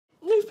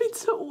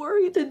so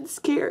worried and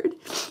scared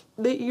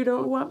that you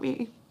don't want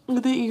me,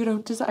 that you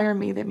don't desire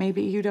me, that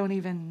maybe you don't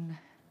even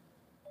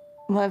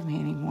love me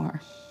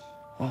anymore.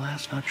 Well,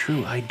 that's not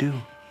true. I do.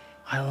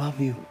 I love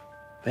you,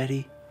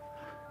 Betty.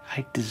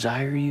 I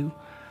desire you.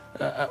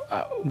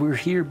 We're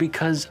here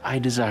because I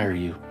desire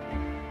you.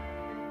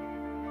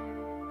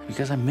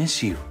 Because I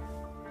miss you.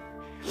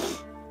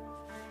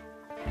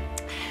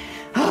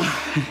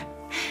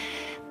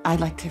 I'd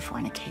like to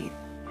fornicate.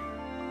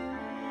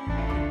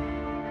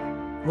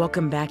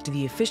 Welcome back to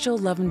the official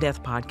Love and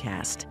Death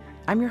podcast.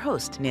 I'm your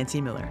host, Nancy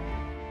Miller.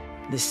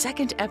 The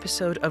second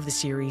episode of the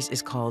series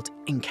is called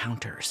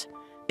Encounters.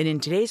 And in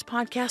today's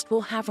podcast,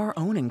 we'll have our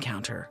own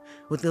encounter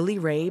with Lily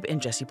Rabe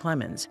and Jesse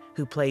Plemons,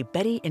 who play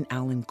Betty and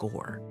Allan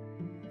Gore.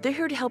 They're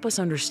here to help us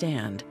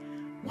understand,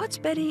 what's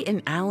Betty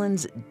and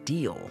Allan's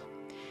deal?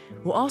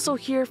 We'll also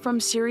hear from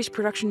series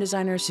production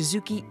designer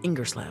Suzuki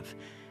Ingerslev,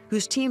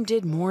 whose team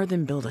did more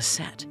than build a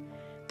set.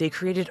 They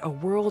created a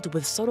world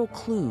with subtle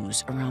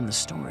clues around the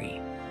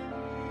story.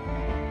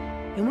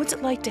 And what's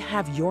it like to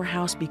have your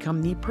house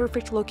become the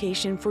perfect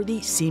location for the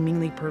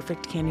seemingly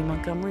perfect Candy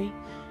Montgomery?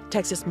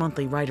 Texas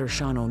Monthly writer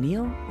Sean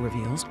O'Neill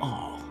reveals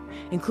all,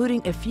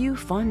 including a few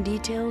fun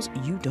details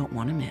you don't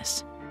want to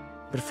miss.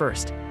 But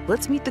first,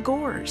 let's meet the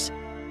Gores,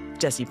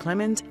 Jesse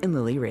Plemons and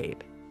Lily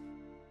Rabe.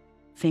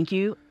 Thank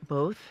you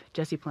both,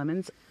 Jesse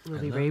Plemons,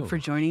 Lily Rabe, for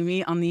joining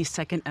me on the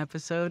second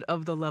episode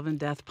of the Love and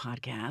Death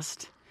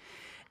podcast.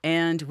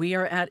 And we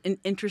are at an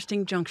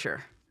interesting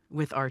juncture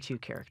with our two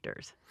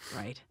characters,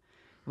 right?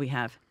 We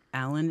have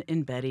Allan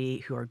and Betty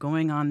who are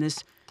going on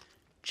this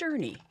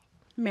journey,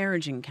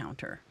 marriage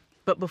encounter.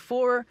 But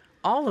before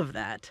all of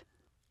that,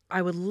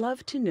 I would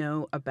love to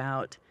know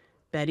about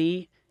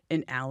Betty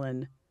and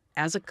Allan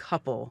as a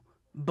couple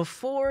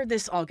before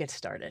this all gets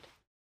started.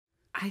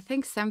 I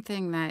think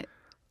something that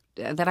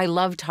I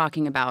love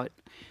talking about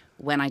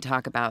when I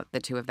talk about the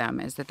two of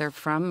them is that they're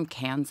from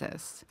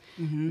Kansas.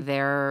 Mm-hmm.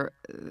 Their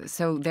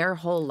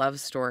whole love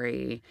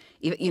story,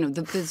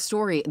 the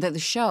story, the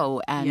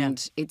show,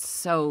 and it's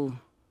so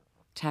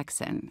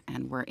Texan,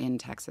 and we're in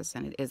Texas,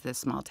 and it is this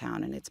small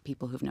town, and it's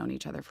people who've known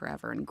each other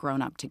forever and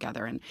grown up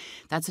together, and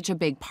that's such a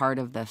big part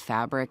of the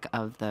fabric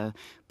of the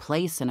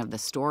place and of the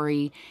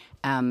story,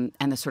 and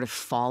the sort of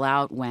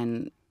fallout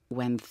when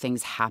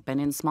things happen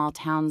in small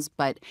towns.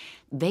 But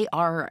they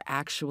are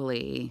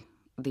actually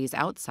these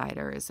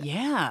outsiders.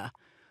 Yeah.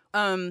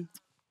 We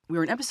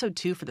were in episode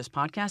 2 for this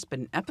podcast, but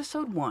in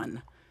episode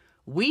 1,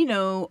 we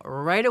know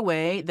right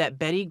away that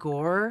Betty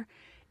Gore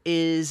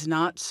is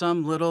not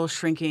some little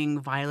shrinking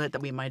violet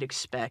that we might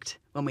expect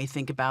when we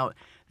think about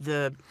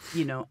the,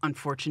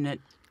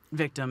 unfortunate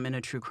victim in a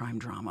true crime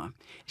drama.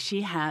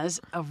 She has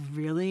a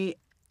really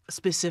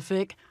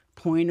specific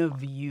point of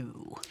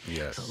view.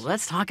 Yes. So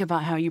let's talk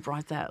about how you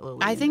brought that, Lily.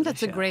 I think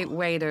that's a great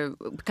way to,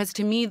 because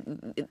to me,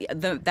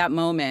 that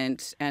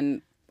moment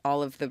and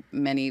all of the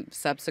many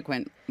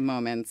subsequent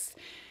moments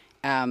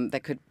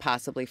that could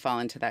possibly fall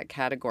into that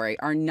category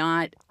are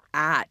not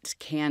at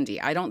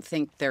Candy. I don't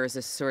think there's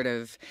a sort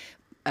of,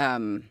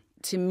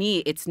 to me,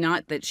 it's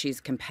not that she's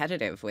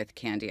competitive with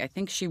Candy. I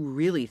think she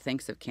really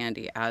thinks of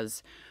Candy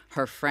as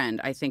her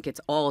friend. I think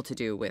it's all to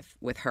do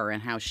with her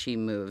and how she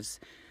moves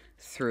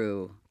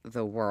through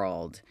the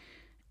world.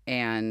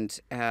 And,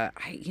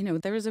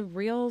 there is a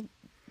real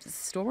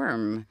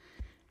storm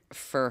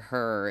for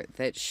her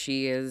that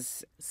she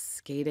is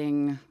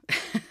skating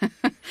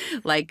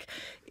like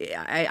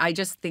I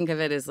just think of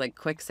it as like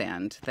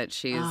quicksand, that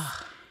she's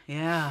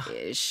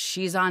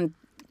she's on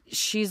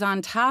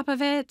top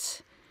of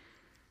it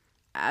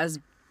as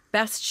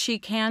best she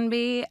can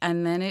be,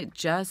 and then it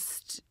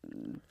just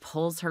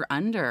pulls her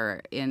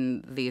under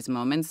in these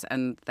moments,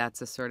 and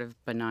that's a sort of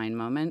benign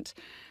moment.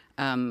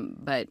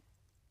 But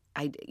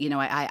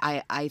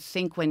I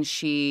think when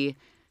she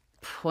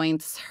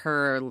points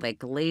her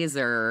like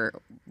laser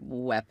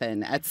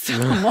weapon at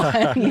someone,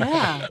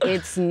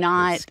 it's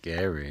not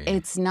scary.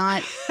 It's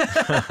not.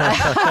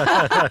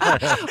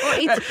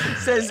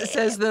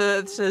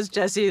 says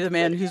Jesse, the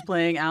man who's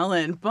playing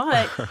Allan.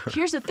 But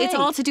here's the thing: it's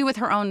all to do with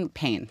her own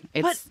pain.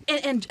 And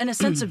a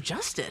sense of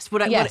justice.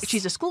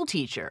 She's a school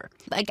teacher.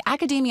 Like,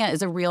 academia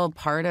is a real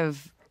part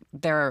of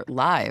their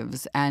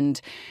lives,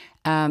 and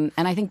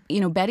I think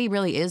Betty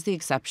really is the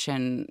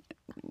exception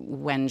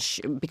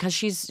because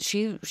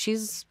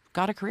she's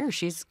got a career.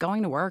 She's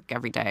going to work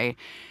every day.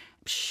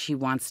 She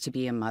wants to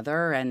be a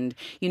mother, and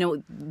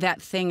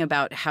that thing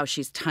about how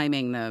she's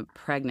timing the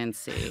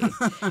pregnancy,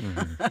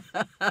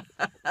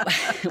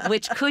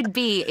 which could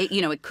be,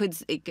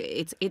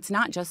 it's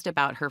not just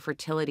about her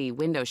fertility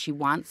window. She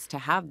wants to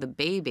have the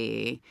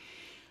baby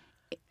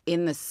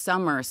in the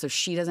summer so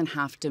she doesn't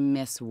have to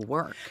miss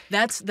work.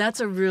 That's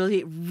a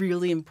really,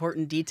 really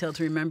important detail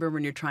to remember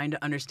when you're trying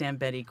to understand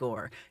Betty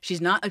Gore. She's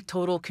not a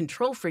total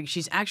control freak.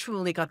 She's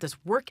actually got this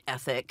work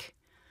ethic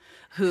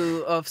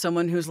of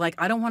someone who's like,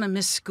 I don't want to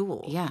miss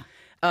school. Yeah.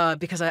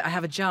 Because I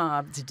have a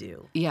job to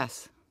do.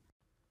 Yes.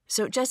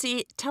 So,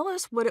 Jesse, tell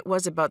us what it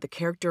was about the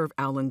character of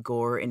Allan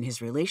Gore and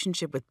his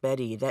relationship with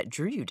Betty that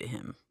drew you to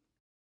him.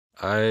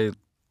 I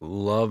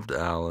loved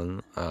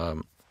Allan,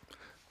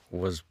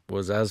 was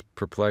as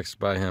perplexed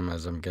by him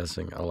as I'm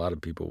guessing a lot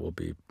of people will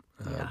be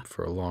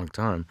for a long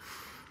time.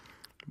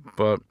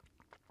 But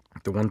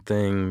the one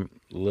thing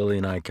Lily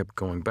and I kept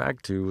going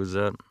back to was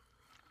that,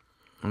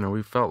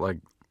 we felt like,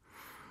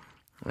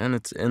 and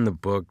it's in the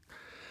book,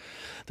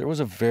 there was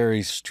a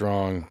very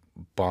strong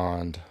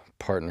bond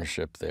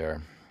partnership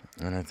there.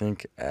 And I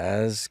think,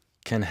 as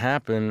can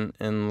happen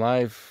in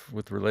life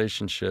with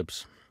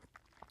relationships,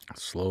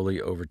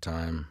 slowly over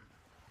time,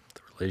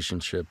 the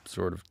relationship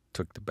sort of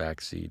took the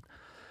backseat.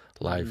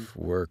 Life,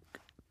 work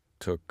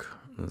took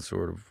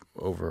sort of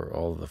over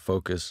all of the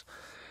focus.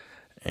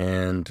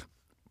 And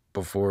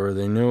before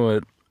they knew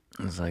it,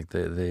 it was like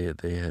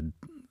they had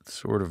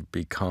sort of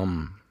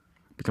become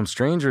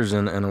strangers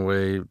in a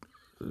way,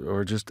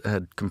 or just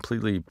had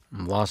completely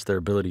lost their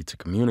ability to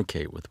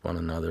communicate with one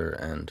another.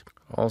 And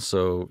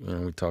also,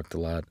 we talked a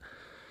lot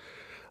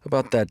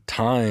about that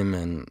time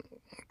and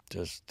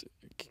just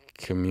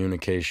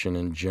communication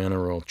in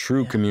general,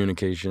 true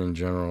communication in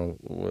general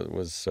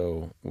was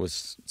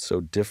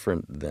so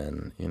different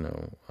then,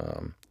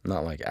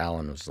 not like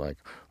Allan was like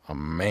a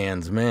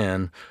man's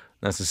man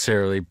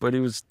necessarily, but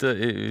he's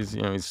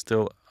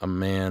still a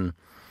man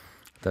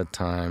at that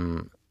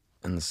time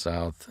in the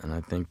South. And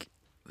I think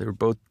they were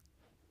both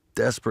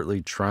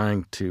desperately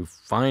trying to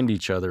find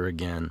each other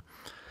again,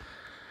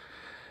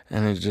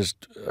 and it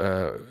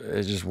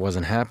just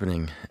wasn't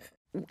happening.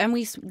 And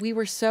we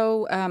were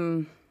so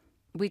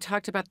we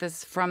talked about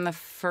this from the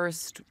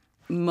first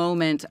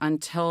moment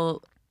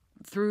until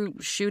through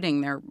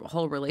shooting their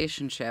whole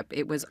relationship.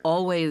 It was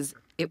always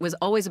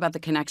about the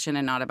connection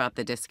and not about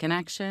the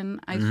disconnection,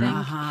 I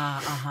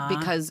think.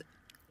 Because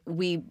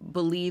we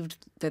believed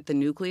that the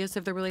nucleus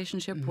of the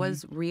relationship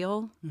was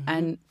real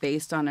and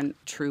based on a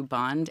true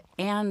bond,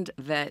 and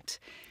that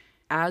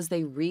as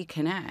they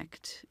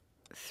reconnect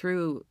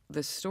through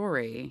the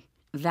story,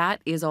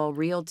 that is all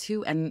real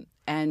too, and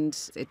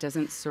it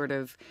doesn't sort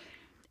of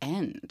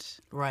end.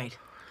 Right.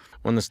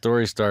 When the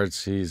story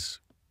starts, he's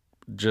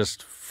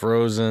just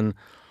frozen,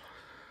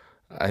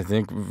 I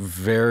think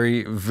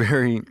very,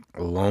 very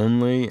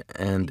lonely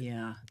and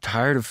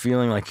tired of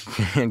feeling like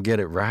he can't get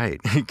it right.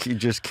 He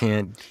just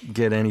can't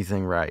get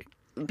anything right.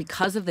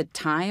 Because of the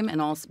time,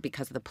 and also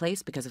because of the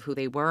place, because of who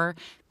they were,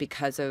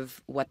 because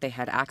of what they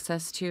had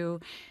access to,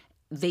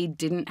 they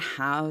didn't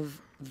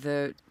have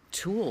the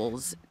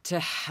tools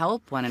to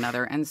help one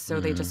another, and so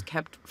they just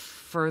kept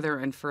further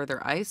and further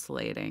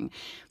isolating.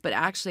 But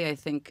actually, I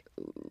think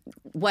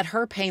what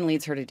her pain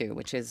leads her to do,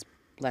 which is,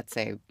 let's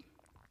say,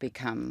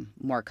 become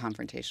more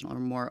confrontational or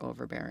more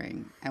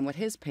overbearing, and what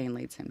his pain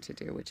leads him to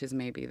do, which is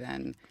maybe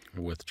then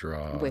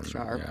withdraw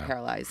or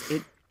paralyze.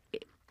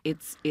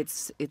 It's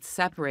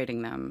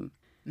separating them.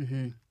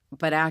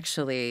 But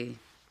actually,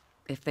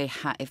 if they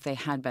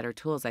had better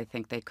tools, I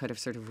think they could have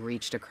sort of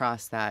reached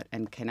across that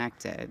and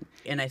connected.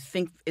 And I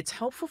think it's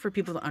helpful for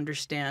people to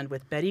understand,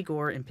 with Betty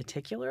Gore in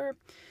particular,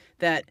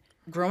 that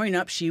growing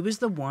up, she was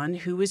the one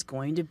who was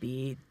going to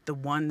be the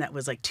one that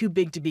was like too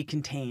big to be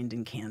contained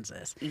in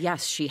Kansas.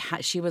 Yes,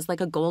 she was like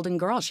a golden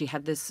girl. She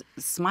had this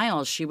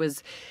smile. She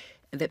was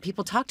that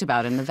people talked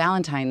about in the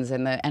Valentines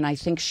and I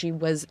think she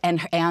was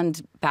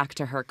and back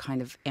to her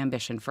kind of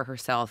ambition for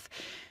herself,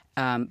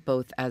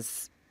 both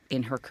as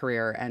in her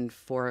career and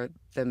for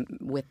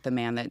the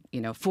man that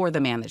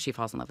she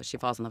falls in love with. She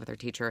falls in love with her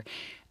teacher,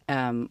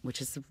 which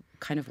is a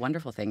kind of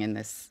wonderful thing in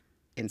this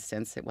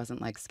instance. It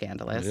wasn't like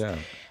scandalous. Yeah.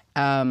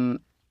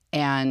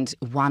 And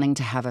wanting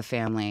to have a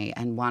family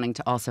and wanting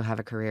to also have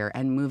a career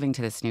and moving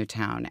to this new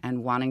town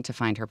and wanting to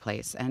find her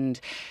place. And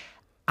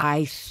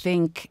I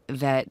think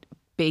that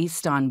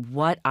based on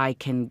what I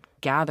can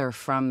gather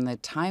from the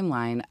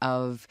timeline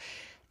of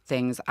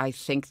things, I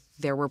think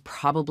there were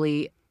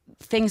probably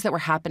things that were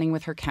happening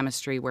with her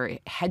chemistry where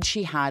had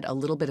she had a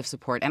little bit of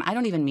support, and I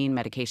don't even mean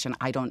medication,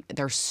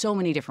 there's so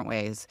many different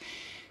ways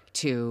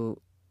to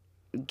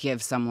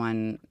give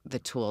someone the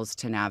tools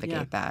to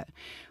navigate that.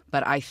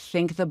 But I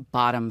think the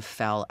bottom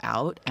fell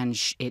out and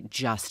it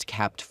just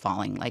kept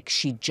falling. Like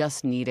she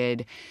just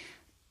needed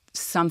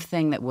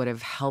something that would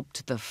have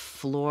helped the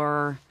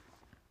floor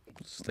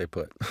stay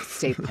put.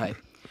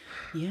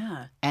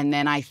 Yeah. And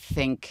then I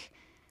think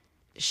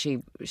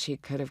she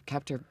could have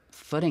kept her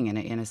footing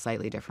in a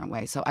slightly different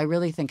way. So I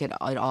really think it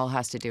all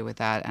has to do with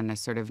that and a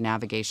sort of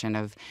navigation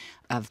of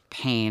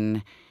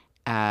pain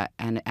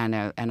and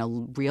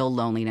a real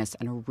loneliness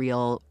and a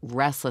real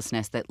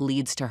restlessness that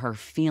leads to her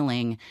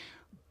feeling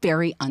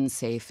very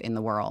unsafe in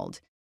the world.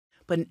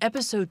 But in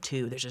episode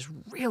 2, there's this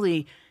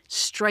really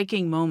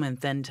striking moment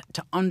then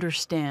to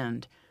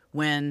understand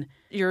when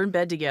you're in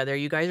bed together,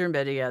 you guys are in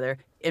bed together,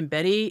 and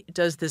Betty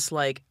does this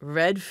like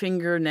red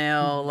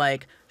fingernail,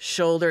 like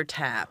shoulder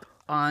tap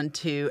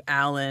onto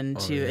Allan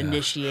to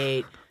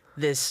initiate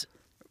this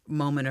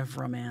moment of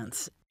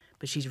romance.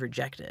 But she's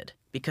rejected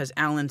because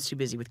Alan's too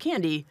busy with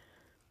candy.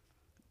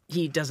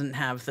 He doesn't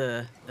have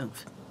the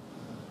oomph.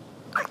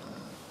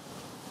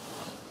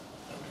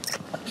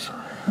 I'm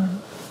sorry.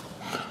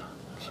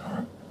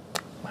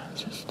 I'm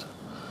just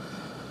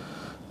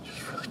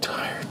really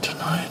tired tonight.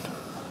 mine.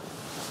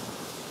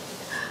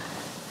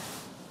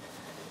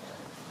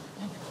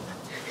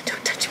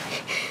 Don't touch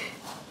me.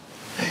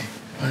 Hey,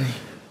 honey.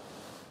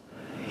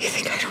 You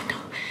think I don't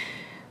know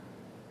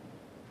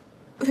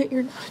that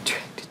you're not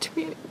attracted to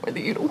me anymore,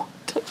 that you don't want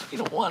to touch me, you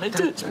don't want to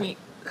touch me?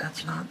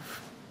 That's not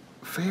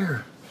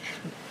fair.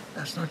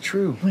 That's not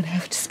true. We want to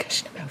have a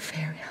discussion about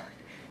fair, Alan.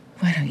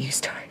 Why don't you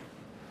start?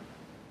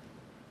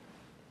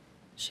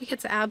 She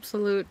gets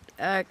absolute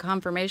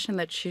confirmation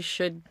that she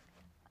should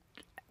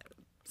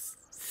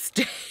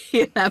stay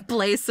in that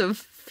place of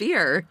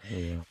fear.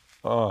 Yeah.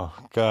 Oh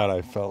God,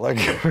 I felt like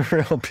a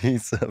real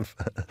piece of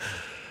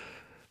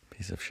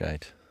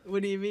shite.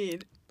 What do you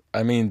mean?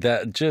 I mean,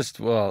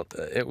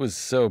 it was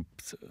so.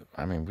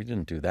 I mean, we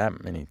didn't do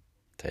that many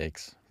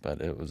takes,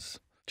 but it was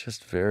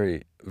just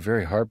very,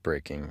 very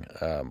heartbreaking.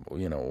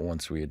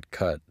 Once we had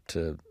cut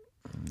to,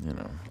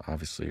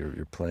 obviously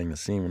you're playing the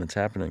scene when it's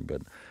happening,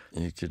 but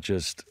you could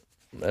just,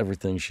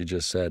 everything she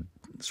just said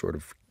sort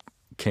of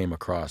came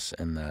across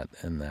in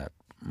that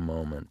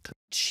moment.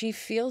 She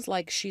feels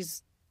like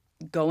she's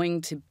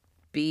going to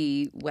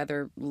be,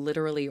 whether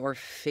literally or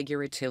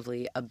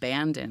figuratively,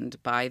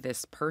 abandoned by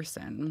this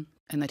person,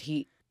 and that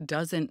he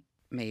doesn't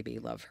maybe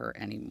love her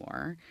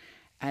anymore.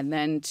 And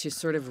then to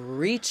sort of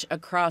reach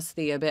across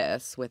the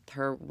abyss with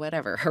her,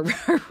 whatever,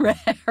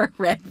 her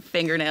red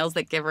fingernails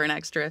that give her an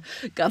extra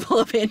couple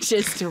of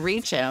inches to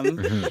reach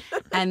him.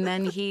 And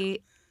then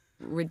he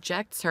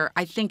rejects her.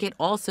 I think it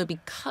also,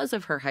 because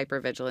of her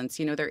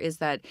hypervigilance, there is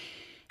that,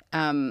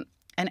 and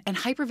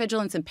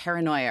hypervigilance and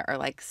paranoia are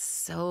like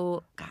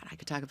so, God, I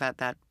could talk about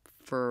that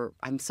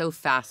I'm so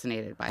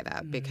fascinated by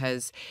that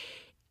because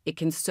it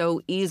can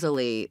so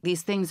easily,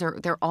 these things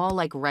they're all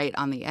like right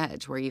on the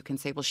edge where you can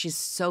say, well, she's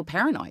so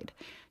paranoid.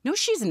 No,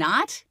 she's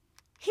not.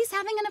 He's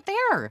having an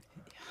affair.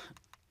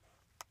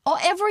 Oh,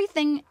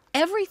 everything.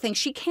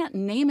 She can't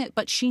name it,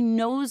 but she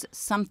knows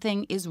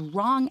something is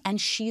wrong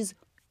and she's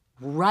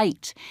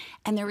right.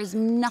 And there is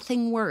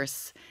nothing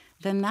worse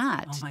than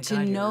that. Oh my to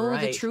God, know you're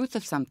right. the truth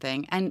of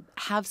something and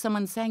have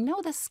someone saying,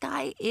 no, the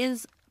sky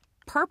is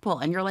purple.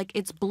 And you're like,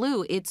 it's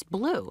blue.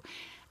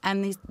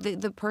 And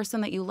the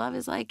person that you love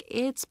is like,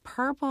 it's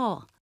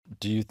purple.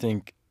 Do you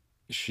think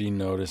she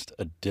noticed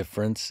a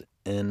difference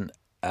in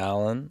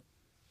Alan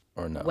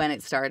or no? When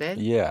it started?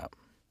 Yeah.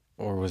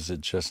 Or was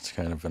it just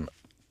kind of an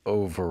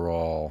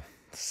overall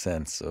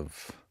sense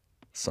of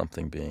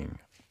something being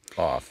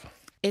off?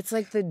 It's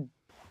like the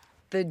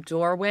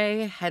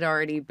doorway had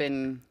already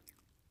been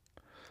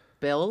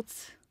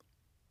built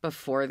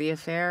before the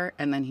affair,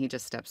 and then he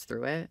just steps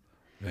through it.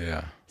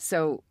 Yeah.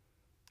 So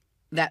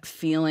that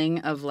feeling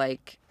of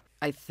like,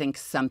 I think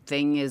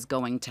something is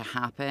going to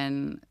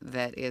happen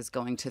that is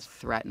going to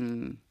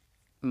threaten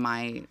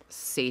my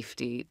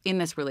safety in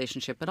this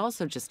relationship, but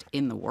also just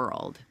in the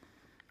world,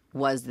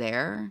 was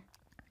there.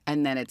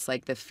 And then it's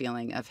like the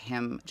feeling of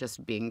him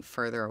just being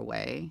further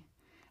away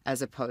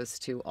as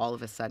opposed to all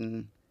of a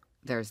sudden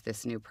there's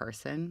this new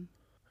person.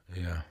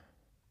 Yeah,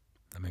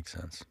 that makes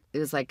sense. It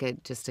was like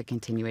just a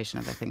continuation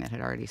of the thing that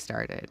had already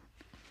started.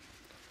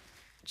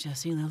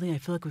 Jesse, Lily, I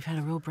feel like we've had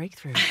a real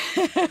breakthrough.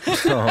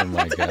 Oh,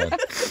 my God.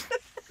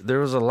 There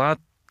was a lot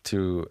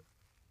to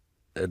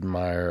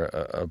admire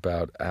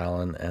about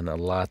Alan and a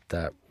lot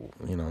that,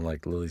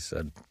 like Lily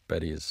said,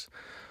 Betty is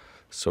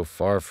so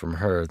far from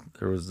her.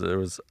 There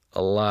was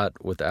a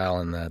lot with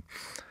Alan that,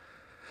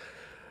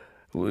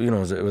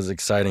 it was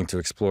exciting to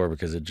explore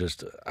because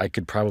I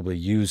could probably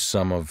use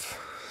some of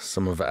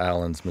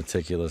Alan's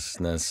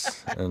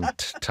meticulousness and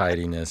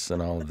tidiness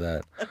and all of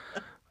that.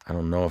 I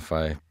don't know if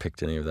I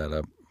picked any of that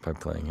up by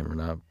playing him or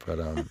not,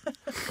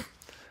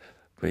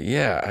 but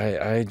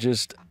yeah,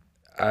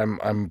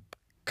 I'm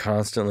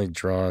constantly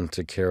drawn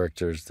to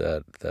characters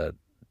that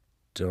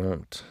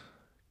don't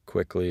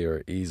quickly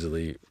or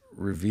easily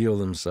reveal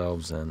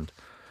themselves, and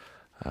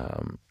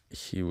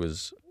he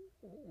was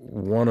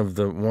one of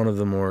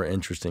the more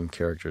interesting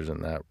characters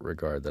in that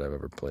regard that I've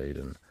ever played,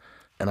 and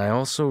I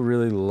also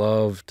really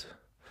loved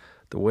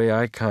the way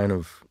I kind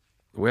of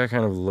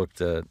looked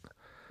at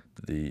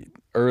the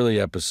early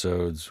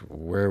episodes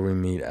where we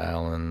meet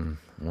Alan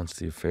once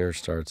the affair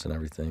starts and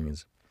everything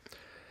is.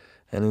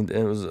 And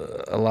it was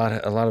a lot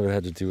of it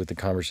had to do with the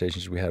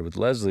conversations we had with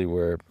Leslie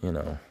where,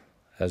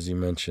 as you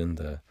mentioned,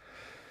 the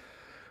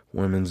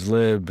women's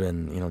lib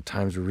and,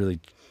 times were really,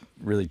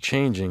 really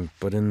changing.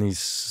 But in these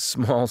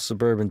small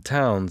suburban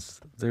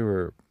towns, they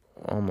were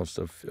almost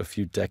a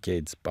few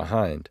decades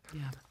behind.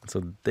 Yeah.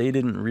 So they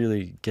didn't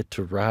really get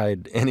to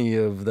ride any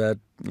of that,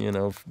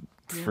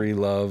 free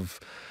love,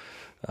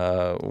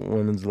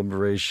 women's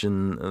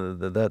liberation,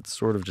 that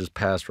sort of just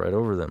passed right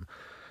over them.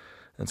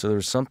 And so there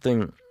was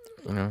something...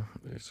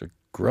 there's a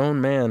grown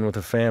man with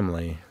a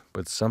family,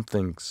 but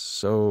something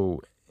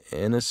so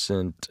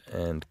innocent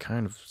and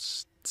kind of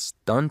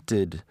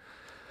stunted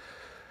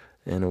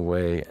in a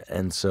way.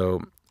 And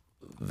so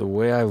the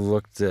way I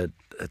looked at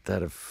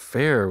that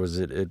affair was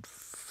it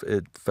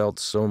felt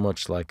so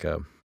much like a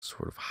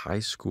sort of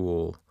high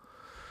school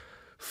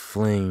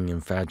fling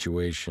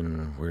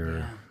infatuation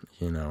where,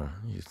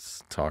 you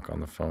talk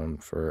on the phone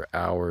for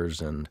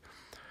hours, and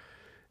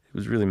it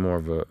was really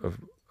more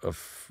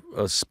of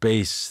a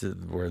space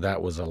where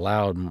that was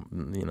allowed,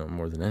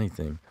 more than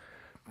anything.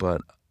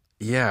 But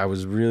yeah, I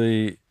was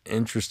really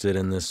interested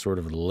in this sort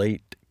of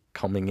late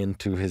coming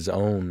into his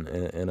own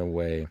in a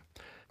way,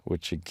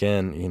 which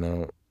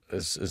again,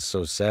 is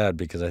so sad,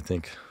 because I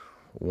think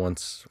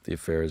once the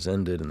affair is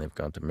ended and they've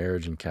gone to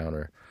marriage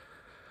encounter,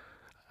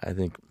 I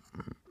think,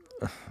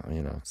 it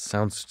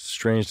sounds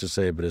strange to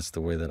say, but it's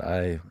the way that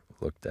I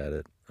looked at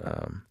it.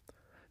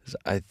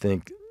 I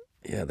think,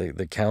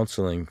 the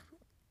counseling,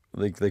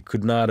 they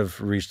could not have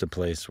reached a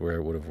place where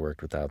it would have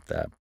worked without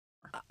that.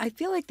 I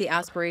feel like the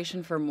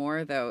aspiration for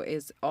more, though,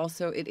 is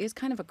also, it is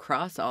kind of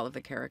across all of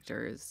the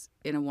characters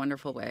in a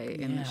wonderful way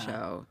in the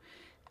show.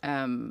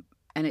 And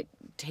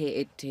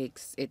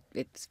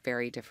it's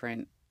very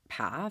different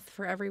path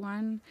for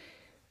everyone.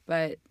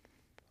 But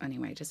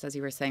anyway, just as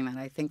you were saying that,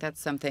 I think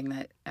that's something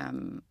that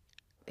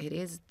it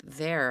is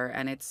there,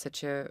 and it's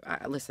such a,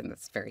 listen,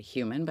 that's very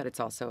human, but it's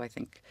also, I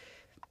think,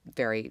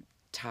 very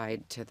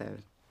tied to the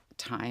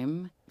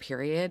time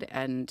period,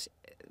 and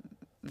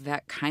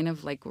that kind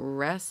of like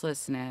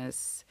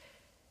restlessness.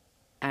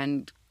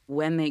 And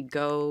when they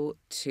go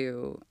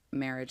to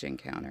marriage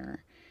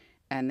encounter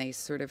and they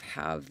sort of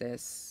have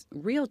this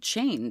real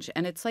change,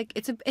 and it's like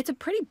it's a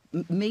pretty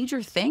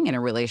major thing in a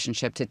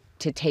relationship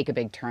to take a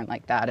big turn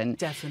like that. And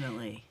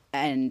Definitely.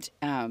 And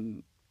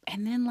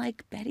then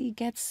like Betty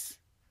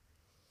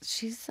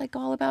she's like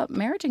all about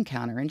marriage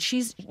encounter, and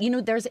she's,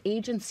 there's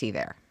agency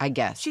there, I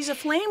guess. She's a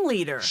flame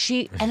leader.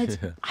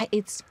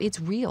 It's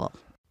real.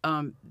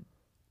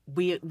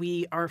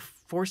 We are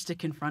forced to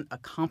confront a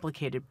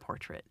complicated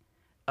portrait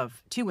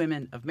of two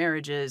women, of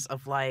marriages,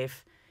 of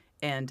life,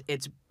 and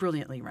it's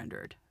brilliantly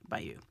rendered by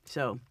you.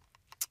 So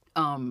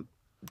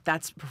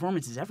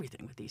performance is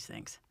everything with these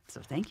things.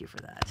 So thank you for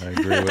that. I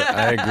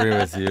agree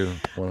with you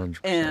 100%.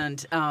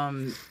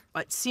 And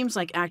it seems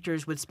like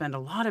actors would spend a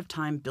lot of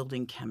time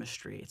building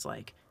chemistry. It's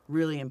like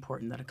really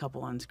important that a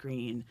couple on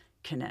screen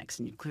connects.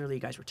 And clearly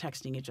you guys were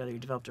texting each other. You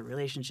developed a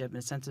relationship and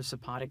a sense of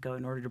simpatico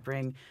in order to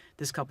bring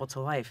this couple to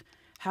life.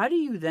 How do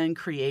you then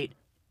create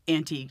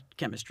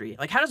anti-chemistry?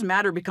 Like, how does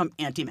matter become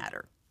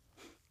antimatter?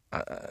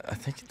 I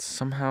think it's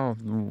somehow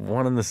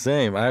one and the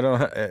same. I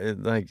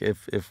don't like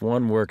if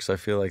one works, I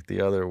feel like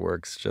the other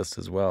works just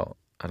as well.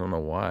 I don't know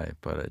why,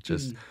 but it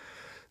just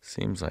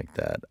seems like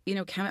that.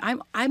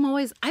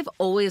 I've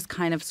always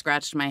kind of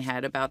scratched my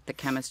head about the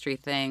chemistry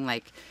thing,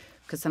 like,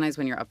 because sometimes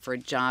when you're up for a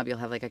job, you'll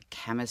have like a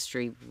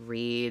chemistry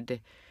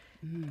read,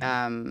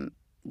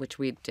 which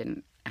we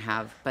didn't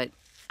have, but.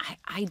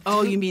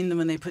 Oh, you mean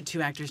when they put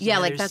two actors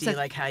together like to see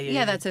like how you...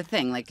 Yeah, that's a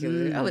thing. Like,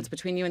 it's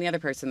between you and the other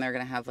person. They're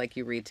going to have like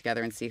you read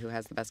together and see who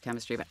has the best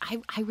chemistry. But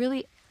I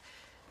really,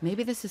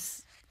 maybe this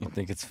is... You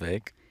think it's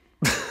fake?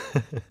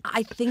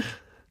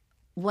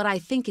 What I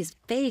think is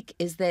fake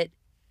is that,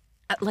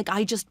 like,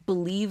 I just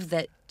believe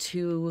that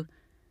two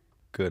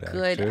good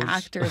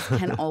actors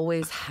can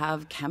always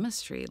have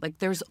chemistry. Like,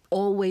 there's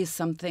always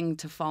something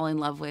to fall in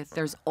love with.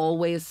 There's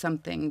always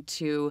something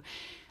to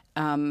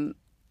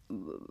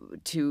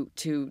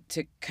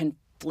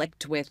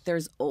conflict with.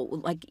 There's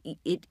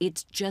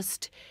it's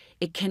just,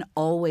 it can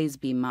always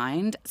be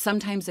mined.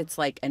 Sometimes it's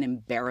like an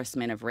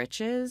embarrassment of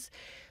riches,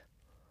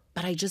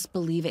 but I just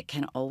believe it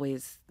can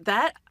always.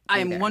 That I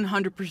am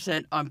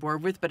 100% on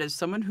board with. But as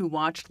someone who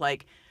watched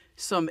like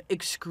some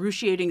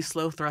excruciating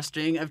slow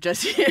thrusting of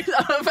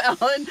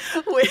Allan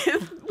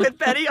with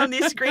Betty on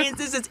these screens,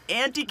 this is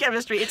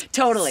anti-chemistry. It's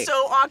totally so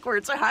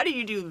awkward. So how do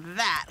you do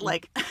that?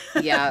 Like,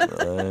 yeah,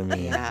 I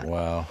mean,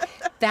 wow.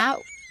 That,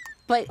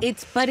 but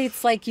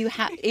it's like you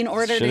have, in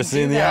order to do that. Should have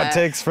seen the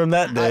outtakes from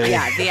that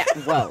day.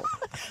 Whoa.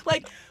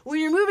 Like, when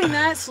you're moving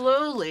that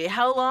slowly,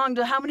 how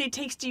many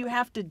takes do you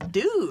have to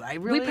do?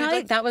 We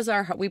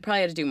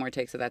probably had to do more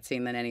takes of that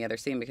scene than any other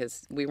scene,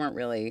 because we weren't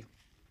really.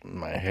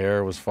 My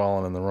hair was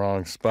falling in the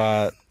wrong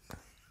spot.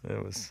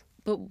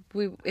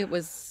 It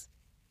was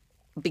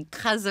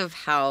because of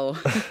how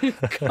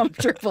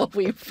comfortable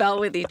we felt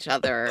with each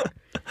other.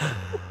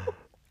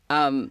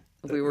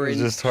 We were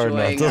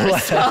enjoying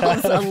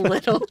ourselves a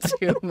little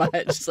too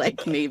much,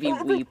 like maybe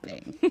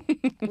weeping.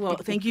 Well,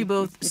 thank you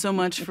both so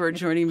much for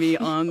joining me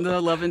on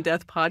the Love and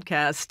Death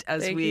podcast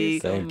as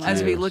we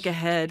look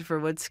ahead for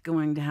what's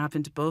going to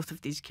happen to both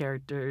of these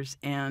characters.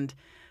 And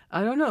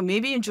I don't know,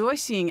 maybe enjoy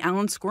seeing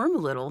Allan squirm a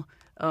little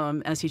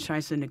as he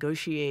tries to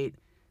negotiate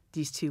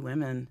these two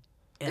women.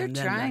 They're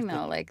trying,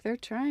 though. Like, they're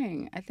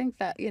trying. I think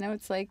that,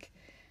 it's like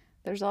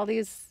there's all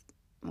these,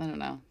 I don't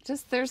know,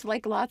 just there's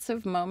like lots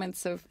of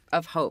moments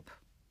of hope,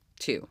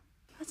 too.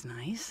 That's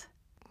nice.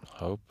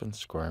 Hope and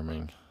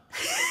squirming.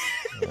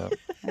 Yep.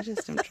 I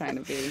just am trying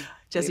to be.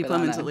 Jesse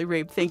Plemons,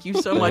 Rabe, thank you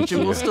so much.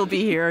 And we'll still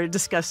be here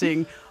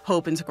discussing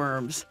hope and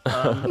squirms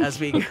as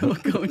we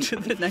go into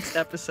the next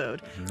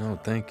episode. No,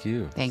 thank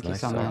you. Thank you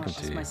so much.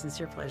 It's my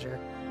sincere pleasure.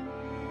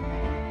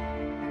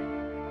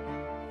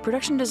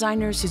 Production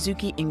designer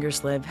Suzuki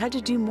Ingerslev had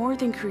to do more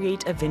than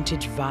create a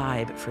vintage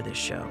vibe for this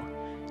show.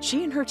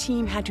 She and her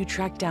team had to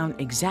track down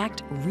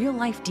exact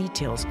real-life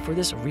details for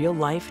this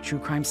real-life true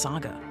crime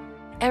saga.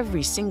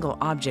 Every single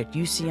object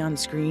you see on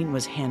screen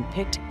was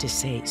handpicked to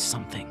say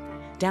something,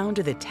 down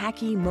to the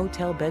tacky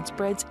motel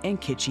bedspreads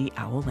and kitschy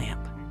owl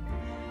lamp.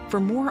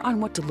 For more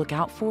on what to look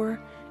out for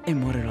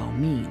and what it all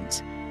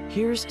means,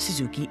 here's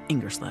Suzuki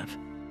Ingerslev.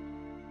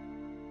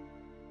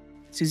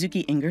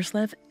 Suzuki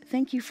Ingerslev,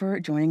 thank you for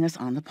joining us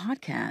on the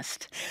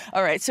podcast.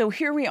 All right, so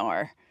here we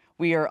are.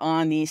 We are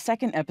on the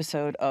second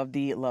episode of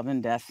the Love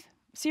and Death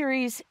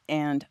series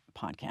and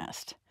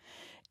podcast.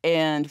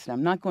 And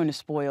I'm not going to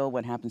spoil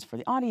what happens for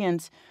the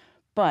audience,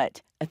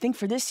 but I think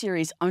for this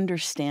series,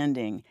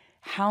 understanding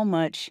how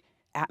much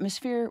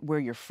atmosphere, where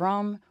you're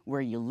from,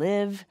 where you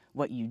live,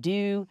 what you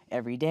do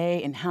every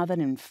day, and how that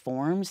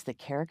informs the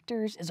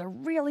characters is a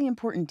really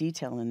important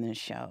detail in this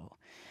show.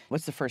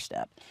 What's the first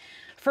step?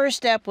 First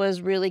step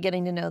was really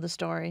getting to know the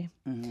story.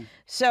 Mm-hmm.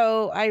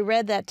 So I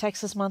read that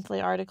Texas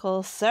Monthly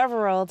article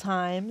several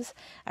times.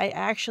 I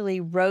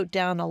actually wrote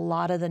down a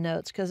lot of the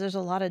notes because there's a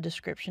lot of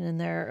description in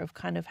there of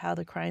kind of how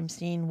the crime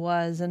scene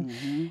was. And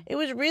it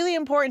was really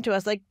important to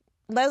us. Like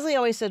Leslie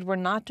always said, we're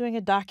not doing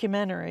a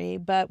documentary,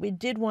 but we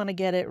did want to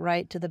get it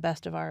right to the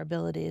best of our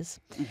abilities.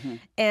 Mm-hmm.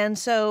 And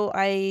so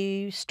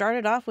I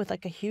started off with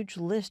like a huge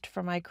list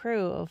for my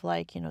crew of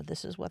like, you know,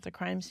 this is what the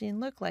crime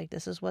scene looked like.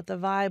 This is what the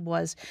vibe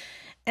was.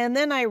 And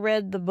then I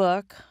read the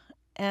book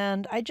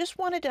and I just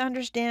wanted to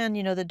understand,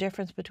 you know, the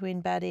difference between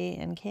Betty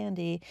and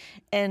Candy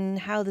and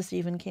how this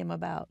even came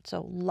about.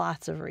 So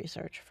lots of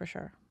research for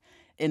sure.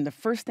 And the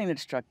first thing that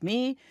struck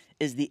me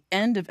is the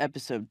end of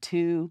episode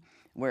 2,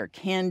 where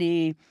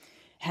Candy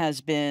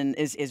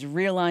is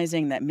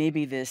realizing that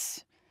maybe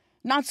this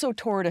not so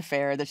torrid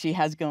affair that she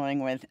has going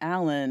with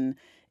Allan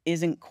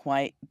isn't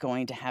quite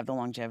going to have the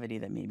longevity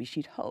that maybe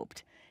she'd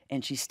hoped.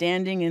 And she's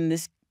standing in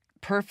this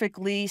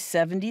perfectly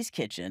 70s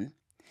kitchen,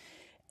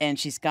 and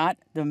she's got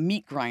the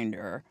meat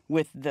grinder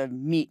with the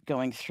meat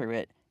going through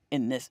it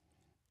in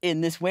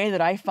this way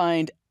that I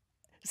find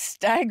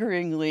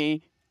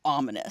staggeringly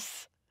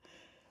ominous.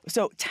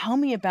 So tell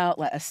me about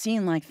a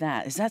scene like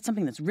that. Is that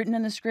something that's written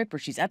in the script where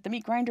she's at the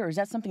meat grinder, or is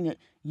that something that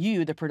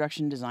you, the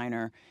production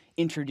designer,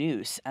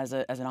 introduce as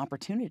an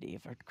opportunity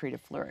for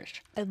creative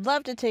flourish? I'd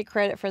love to take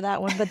credit for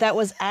that one, but that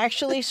was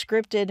actually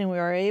scripted and we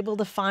were able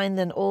to find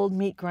an old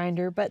meat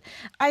grinder. But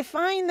I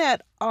find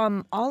that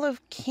all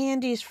of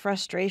Candy's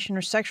frustration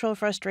or sexual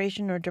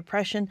frustration or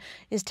depression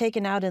is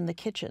taken out in the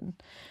kitchen.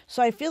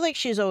 So I feel like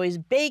she's always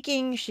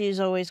baking,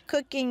 she's always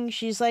cooking,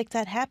 she's like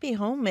that happy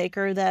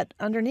homemaker that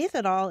underneath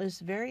it all is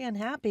very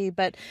unhappy.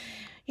 But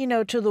you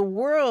know, to the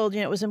world, you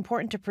know, it was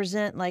important to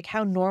present like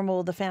how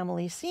normal the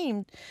family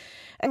seemed.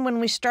 And when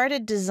we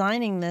started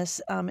designing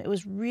this, it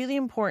was really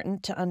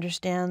important to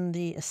understand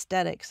the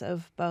aesthetics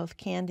of both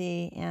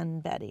Candy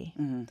and Betty.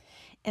 Mm-hmm.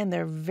 And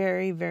they're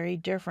very, very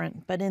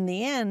different. But in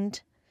the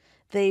end,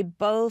 they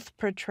both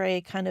portray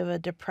kind of a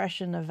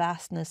depression, a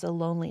vastness, a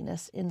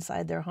loneliness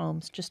inside their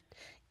homes, just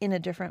in a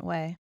different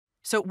way.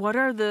 So what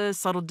are the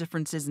subtle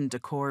differences in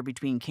decor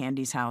between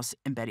Candy's house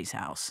and Betty's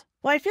house?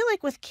 Well, I feel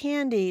like with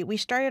Candy, we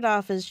started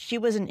off as she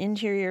was an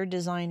interior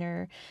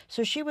designer.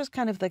 So she was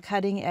kind of the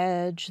cutting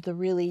edge, the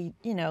really,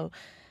 you know,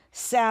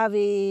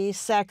 savvy,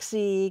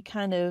 sexy,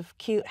 kind of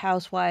cute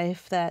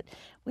housewife that,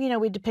 you know,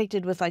 we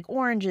depicted with like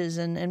oranges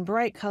and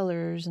bright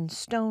colors and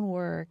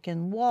stonework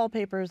and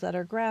wallpapers that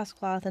are grass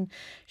cloth. And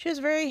she was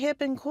very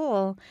hip and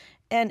cool.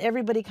 And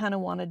everybody kind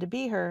of wanted to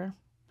be her.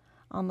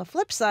 On the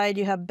flip side,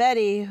 you have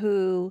Betty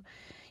who,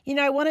 you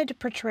know, I wanted to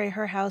portray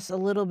her house a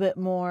little bit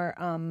more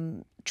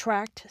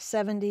tracked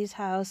 70s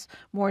house,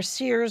 more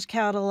Sears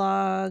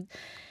catalog.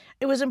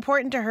 It was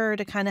important to her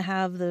to kind of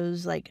have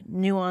those like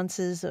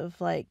nuances of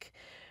like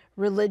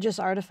religious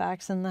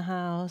artifacts in the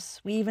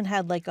house. We even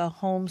had like a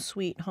home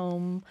sweet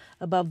home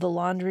above the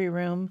laundry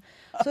room.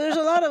 So there's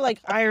a lot of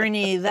like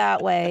irony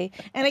that way.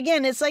 And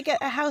again, it's like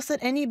a house that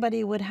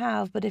anybody would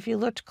have, but if you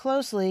looked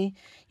closely,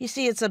 you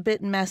see it's a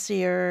bit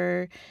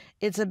messier,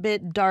 it's a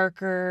bit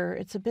darker,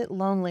 it's a bit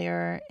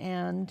lonelier,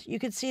 and you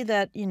could see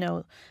that, you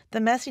know, the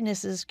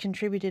messiness is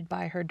contributed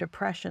by her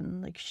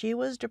depression. Like she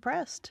was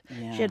depressed.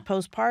 Yeah. She had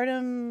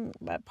postpartum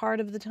part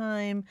of the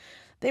time.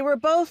 They were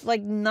both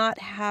like not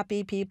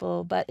happy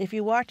people, but if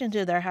you walked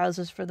into their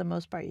houses for the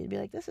most part, you'd be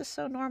like, this is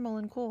so normal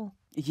and cool.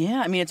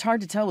 Yeah, I mean, it's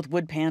hard to tell with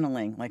wood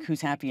paneling, like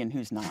who's happy and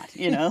who's not,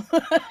 you know?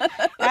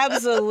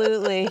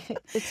 Absolutely.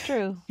 It's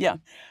true. Yeah.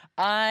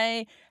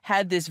 I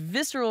had this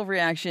visceral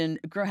reaction,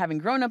 having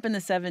grown up in the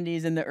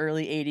 70s and the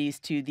early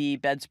 80s, to the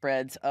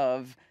bedspreads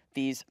of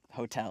these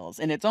hotels.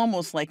 And it's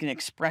almost like an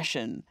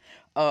expression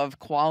of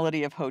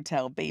quality of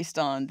hotel based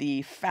on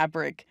the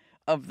fabric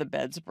of the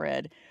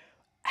bedspread.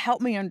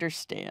 Help me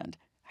understand,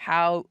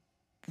 how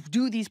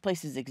do these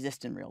places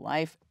exist in real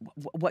life?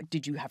 What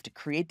did you have to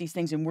create these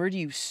things? And where do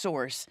you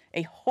source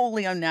a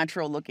wholly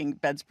unnatural looking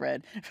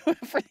bedspread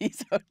for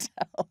these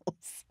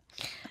hotels?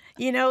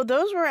 You know,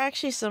 those were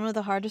actually some of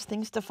the hardest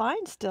things to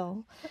find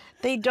still.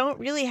 They don't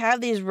really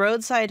have these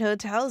roadside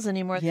hotels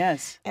anymore.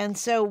 Yes. And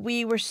so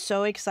we were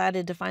so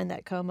excited to find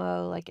that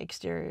Como like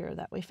exterior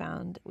that we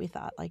found. We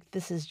thought like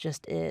this is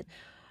just it.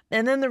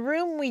 And then the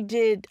room we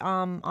did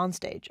on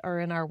stage or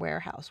in our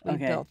warehouse, we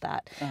built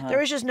that. There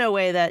was just no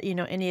way that,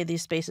 any of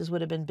these spaces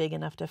would have been big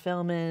enough to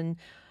film in.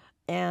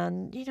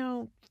 And,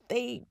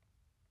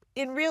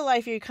 in real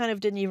life, you kind of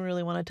didn't even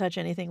really want to touch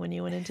anything when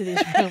you went into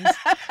these rooms.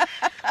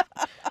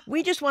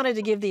 We just wanted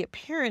to give the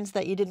appearance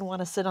that you didn't want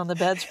to sit on the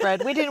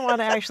bedspread. We didn't want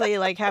to actually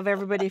have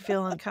everybody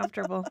feel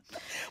uncomfortable.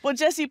 Well,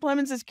 Jesse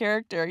Plemons'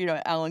 character,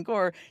 Allan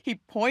Gore, he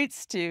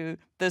points to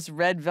this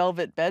red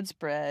velvet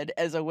bedspread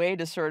as a way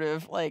to sort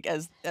of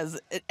as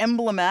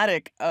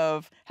emblematic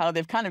of how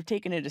they've kind of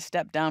taken it a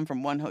step down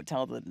from one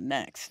hotel to the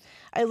next.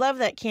 I love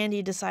that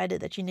Candy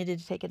decided that you needed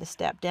to take it a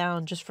step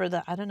down just for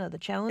the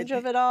challenge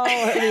of it all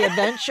or the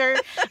adventure.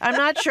 I'm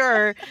not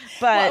sure,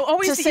 but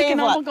always to the save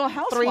economical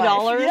housewife.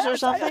 $3 or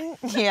something.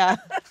 Yeah.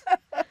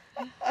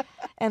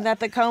 And that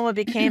the Coma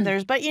became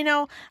theirs. But,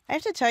 I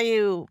have to tell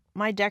you,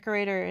 my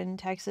decorator in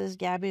Texas,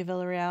 Gabby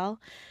Villarreal,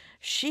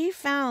 she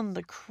found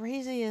the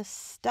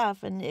craziest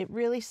stuff, and it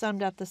really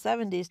summed up the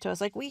 70s to us.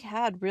 Like, we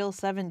had real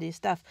 70s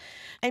stuff.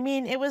 I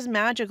mean, it was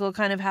magical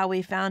kind of how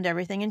we found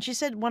everything. And she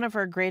said one of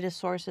her greatest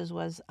sources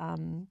was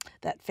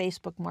that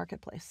Facebook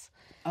Marketplace.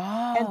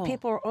 Oh. And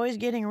people were always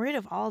getting rid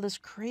of all this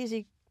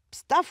crazy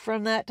stuff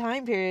from that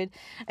time period.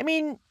 I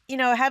mean,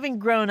 having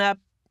grown up,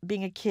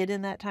 being a kid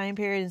in that time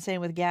period, and same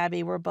with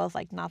Gabby, we're both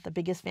not the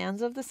biggest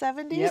fans of the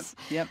 70s.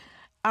 Yep.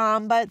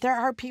 But there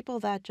are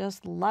people that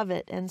just love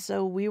it. And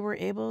so we were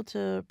able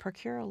to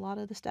procure a lot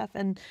of the stuff.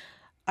 And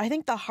I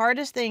think the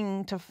hardest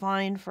thing to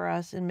find for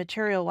us in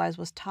material-wise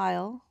was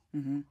tile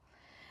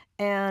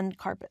and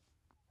carpet.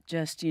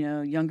 Just,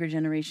 younger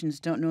generations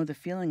don't know the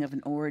feeling of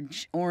an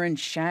orange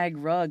shag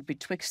rug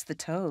betwixt the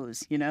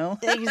toes,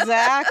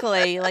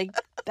 Exactly.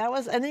 That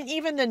was, and then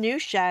even the new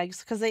shags,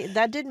 because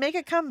that did make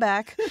a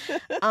comeback,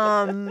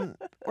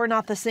 were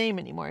not the same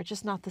anymore. It's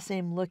just not the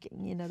same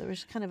looking. There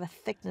was kind of a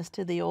thickness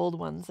to the old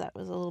ones that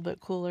was a little bit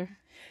cooler.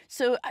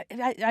 So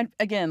I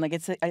again,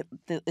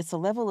 it's a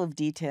level of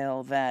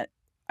detail that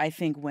I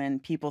think when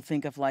people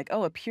think of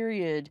a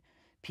period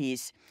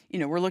piece,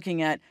 we're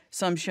looking at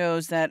some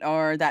shows that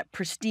are that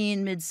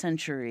pristine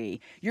mid-century.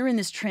 You're in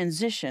this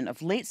transition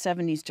of late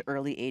 70s to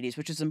early 80s,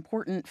 which is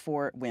important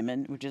for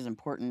women, which is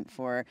important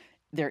for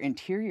their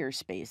interior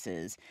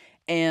spaces.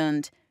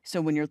 And so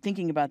when you're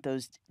thinking about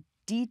those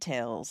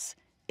details,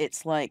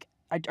 it's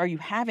are you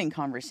having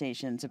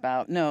conversations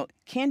about, no,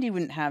 Candy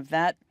wouldn't have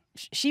that.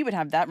 She would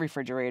have that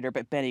refrigerator,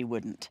 but Betty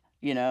wouldn't.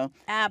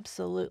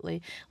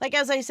 Absolutely.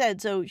 As I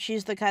said, so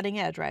she's the cutting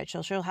edge, right?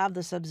 She'll have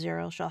the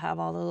Sub-Zero. She'll have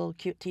all the little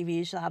cute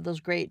TVs. She'll have those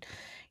great,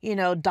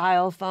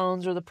 dial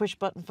phones or the push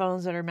button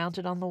phones that are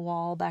mounted on the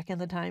wall back in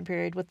the time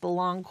period with the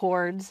long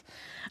cords.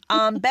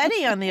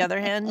 Betty, on the other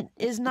hand,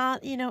 is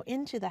not,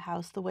 into the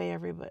house the way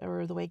everybody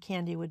or the way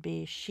Candy would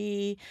be.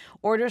 She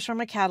orders from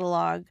a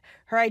catalog.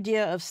 Her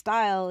idea of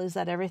style is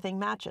that everything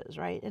matches,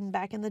 right? And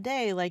back in the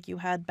day, you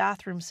had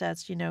bathroom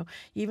sets, you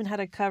even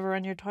had a cover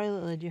on your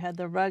toilet lid. You had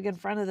the rug in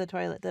front of the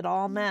toilet that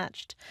all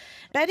matched.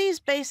 Betty's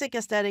basic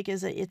aesthetic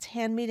is that it's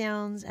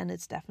hand-me-downs and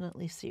it's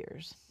definitely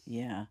Sears.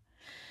 Yeah.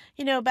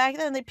 Back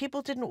then,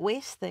 people didn't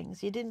waste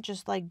things. You didn't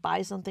just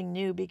buy something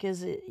new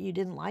because you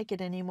didn't like it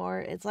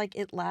anymore. It's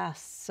it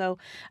lasts. So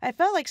I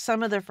felt like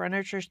some of the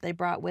furniture they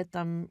brought with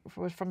them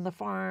was from the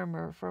farm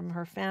or from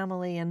her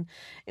family. And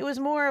it was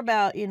more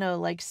about,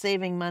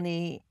 saving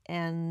money.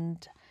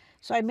 And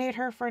so I made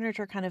her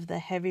furniture kind of the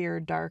heavier,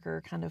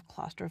 darker, kind of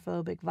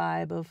claustrophobic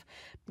vibe of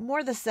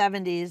more the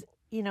 70s.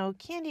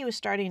 Candy was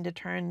starting to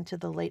turn to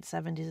the late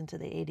 70s into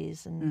the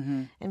 80s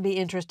and be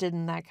interested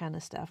in that kind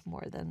of stuff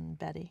more than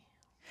Betty.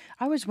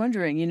 I was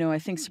wondering, I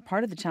think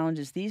part of the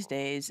challenges these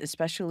days,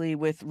 especially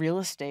with real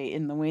estate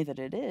in the way that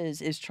it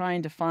is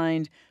trying to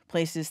find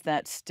places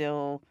that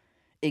still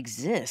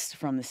exist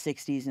from the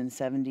 60s and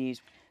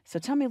 70s. So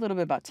tell me a little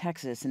bit about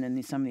Texas and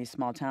in some of these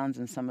small towns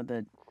and some of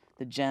the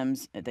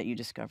gems that you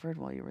discovered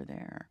while you were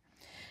there.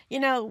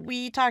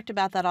 We talked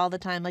about that all the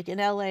time. In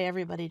LA,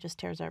 everybody just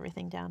tears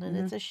everything down, and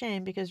it's a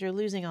shame because you're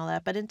losing all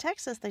that. But in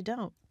Texas, they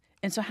don't.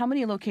 And so how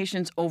many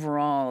locations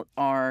overall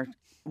are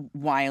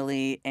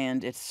Wiley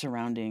and its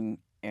surrounding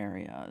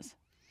areas?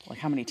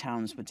 How many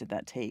towns did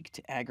that take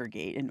to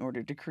aggregate in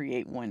order to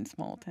create one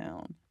small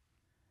town?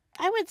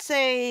 I would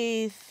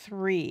say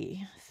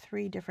three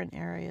different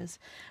areas.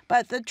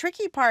 But the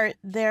tricky part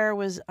there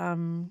was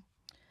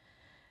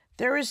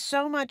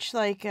so much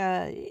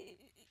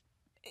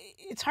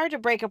it's hard to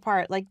break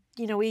apart.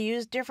 We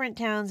use different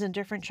towns and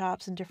different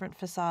shops and different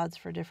facades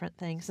for different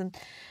things. And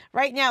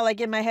right now,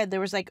 in my head, there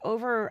was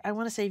over, I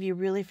want to say if you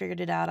really figured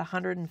it out,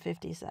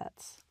 150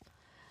 sets,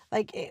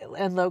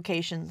 and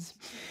locations.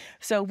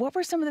 So what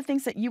were some of the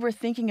things that you were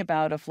thinking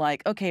about of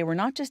okay, we're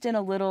not just in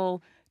a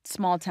little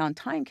small town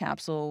time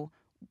capsule.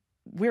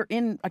 We're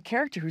in a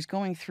character who's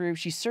going through,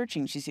 she's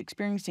searching, she's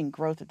experiencing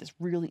growth at this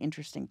really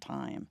interesting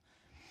time.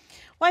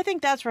 Well, I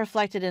think that's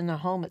reflected in the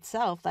home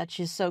itself, that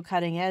she's so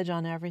cutting edge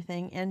on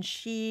everything. And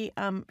she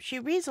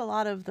reads a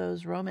lot of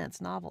those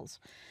romance novels.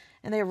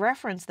 And they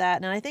reference that.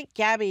 And I think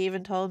Gabby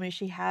even told me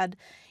she had,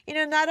 I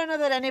don't know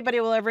that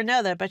anybody will ever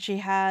know that, but she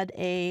had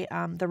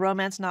the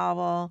romance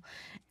novel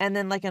and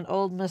then like an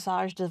old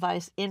massage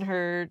device in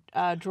her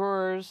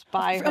drawers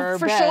by her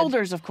for bed.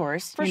 shoulders, of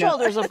course. For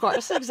shoulders, of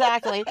course,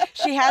 exactly.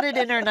 She had it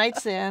in her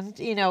nightstand,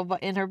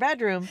 in her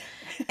bedroom.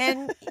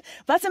 And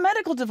that's a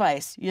medical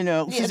device,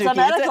 it's Suzuki. a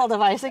medical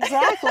device,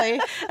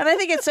 exactly. And I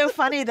think it's so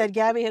funny that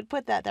Gabby had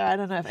put that there. I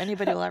don't know if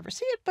anybody will ever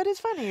see it, but it's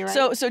funny,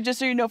 right? So just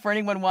so you know, for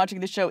anyone watching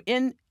the show,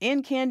 in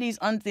Candy's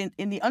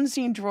in the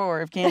unseen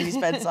drawer of Candy's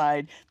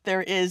bedside,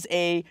 there is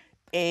a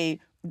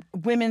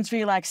women's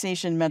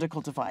relaxation medical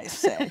device.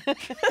 Say.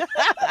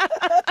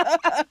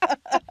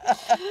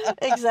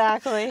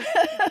 Exactly.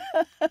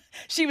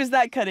 She was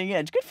that cutting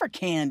edge. Good for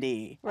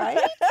Candy. Right.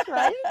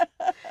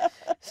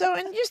 So,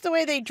 and just the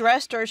way they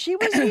dressed her, she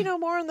was,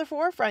 more in the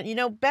forefront.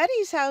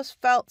 Betty's house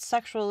felt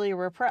sexually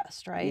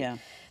repressed, right? Yeah.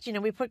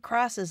 We put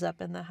crosses up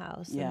in the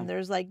house, Yeah. and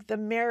there's like the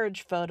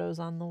marriage photos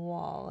on the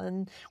wall,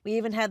 and we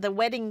even had the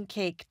wedding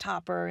cake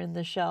topper in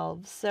the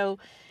shelves. So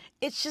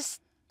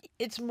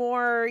it's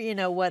more,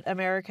 what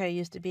America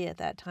used to be at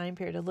that time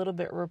period, a little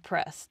bit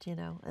repressed,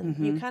 and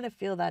you kind of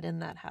feel that in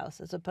that house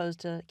as opposed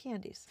to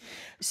Candy's.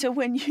 So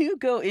when you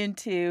go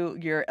into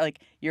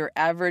your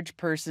average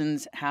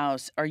person's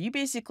house, are you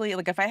basically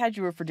like, if I had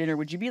you over for dinner,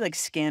 would you be like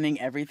scanning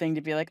everything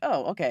to be like,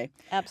 oh, okay.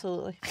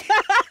 Absolutely.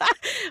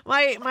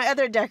 My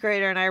other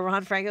decorator and I,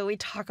 Ron Franco, we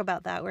talk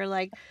about that. We're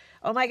like,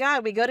 oh my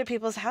God, we go to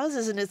people's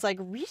houses and it's like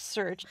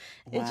research.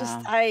 Wow. It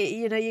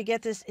just, you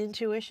get this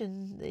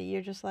intuition that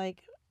you're just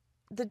like,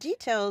 the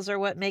details are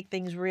what make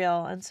things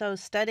real. And so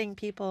studying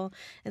people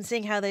and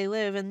seeing how they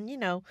live. And,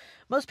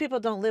 most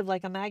people don't live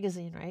like a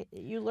magazine, right?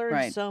 You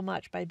learn so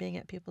much by being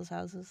at people's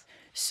houses.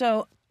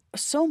 So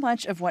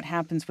much of what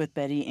happens with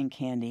Betty and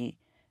Candy,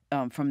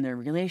 from their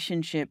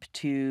relationship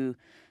to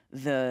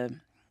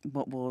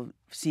what we'll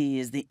see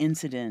is the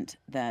incident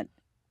that,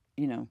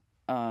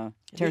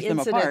 tears them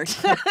apart,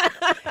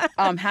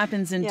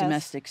 happens in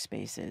domestic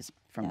spaces.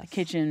 From the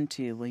kitchen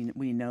to,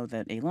 we know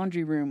that a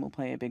laundry room will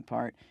play a big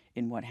part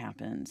in what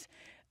happens.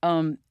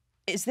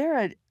 Is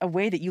there a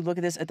way that you look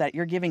at this, that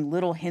you're giving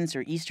little hints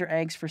or Easter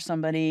eggs for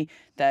somebody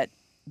that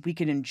we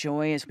could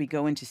enjoy as we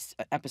go into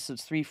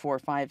episodes 3, 4,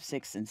 5,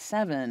 6, and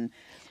 7?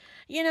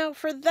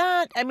 For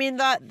that,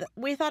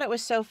 we thought it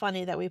was so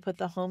funny that we put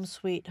the home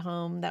sweet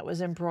home that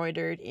was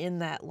embroidered in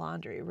that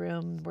laundry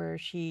room where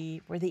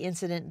the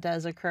incident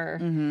does occur.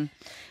 Mm-hmm.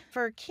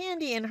 For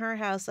Candy in her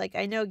house,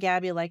 I know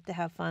Gabby liked to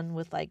have fun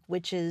with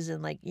witches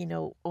and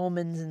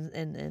omens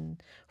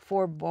and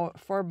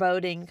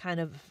foreboding kind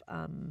of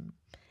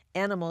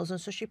animals, and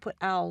so she put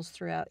owls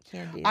throughout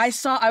Candy's.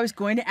 I was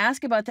going to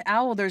ask about the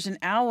owl. There's an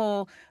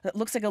owl that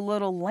looks like a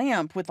little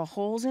lamp with the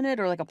holes in it,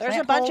 or like a plant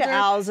There's a bunch holder. of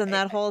owls in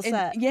that whole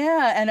set.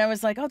 Yeah, and I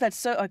was like, oh, that's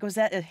so, was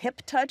that a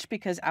hip touch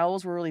because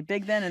owls were really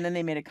big then and then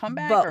they made a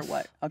comeback? Both. Or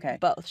what? Okay.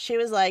 Both. She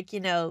was like,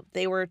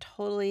 they were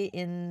totally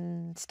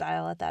in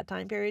style at that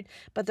time period,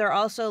 but they're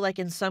also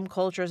in some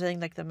cultures, I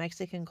think the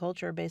Mexican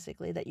culture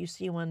basically, that you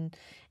see one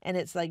and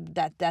it's like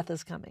that death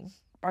is coming.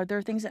 Are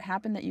there things that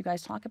happen that you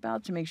guys talk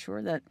about to make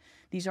sure that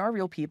these are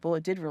real people?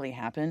 It did really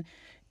happen.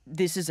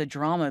 This is a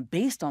drama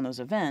based on those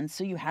events,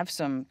 so you have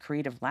some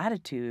creative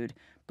latitude.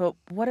 But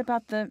what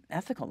about the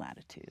ethical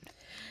latitude?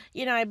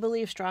 I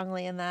believe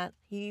strongly in that.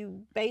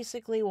 You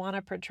basically want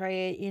to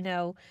portray it,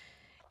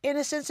 in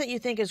a sense that you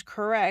think is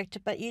correct,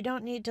 but you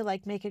don't need to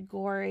make it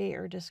gory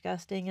or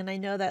disgusting. And I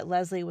know that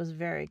Leslie was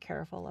very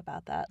careful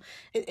about that.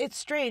 It's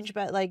strange,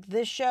 but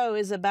this show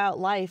is about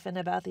life and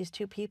about these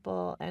two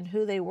people and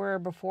who they were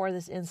before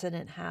this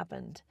incident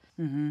happened.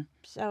 Mm-hmm.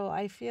 So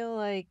I feel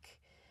like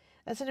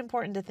that's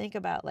important to think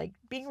about,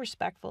 being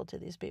respectful to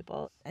these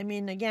people.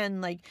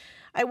 Again,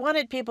 I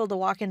wanted people to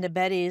walk into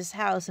Betty's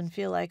house and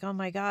feel like, oh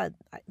my God,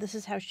 this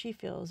is how she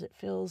feels. It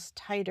feels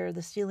tighter.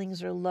 The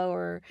ceilings are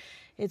lower.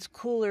 It's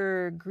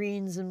cooler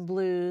greens and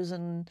blues.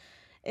 And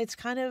it's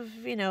kind of,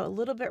 a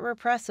little bit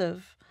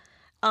repressive.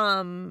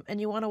 And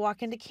you want to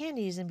walk into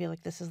Candy's and be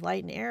like, this is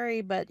light and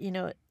airy, but,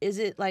 is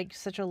it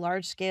such a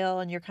large scale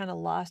and you're kind of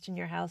lost in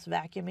your house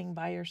vacuuming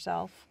by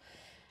yourself?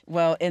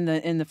 Well, in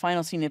the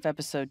final scene of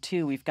episode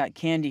 2, we've got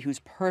Candy who's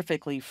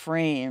perfectly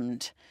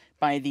framed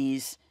by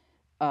these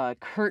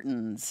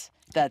curtains.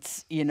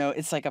 That's,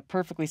 it's like a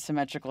perfectly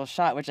symmetrical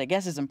shot, which I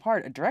guess is in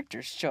part a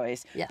director's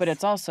choice. Yes. But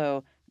it's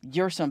also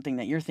something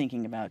that you're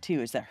thinking about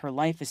too, is that her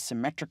life is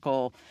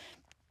symmetrical,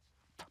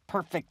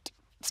 perfect.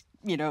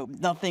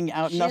 Nothing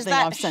off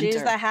center.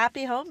 She's the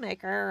happy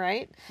homemaker,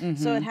 right?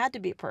 Mm-hmm. So it had to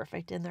be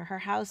perfect. And her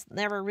house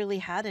never really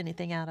had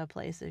anything out of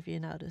place, if you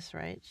notice,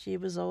 right? She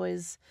was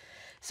always...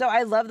 So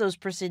I love those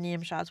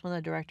proscenium shots when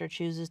the director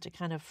chooses to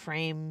kind of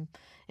frame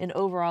an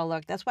overall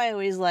look. That's why I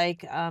always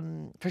like...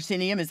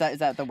 proscenium? Is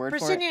that the word for it?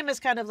 Proscenium is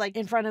kind of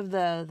in front of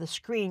the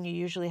screen, you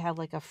usually have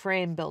a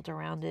frame built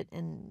around it,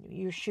 and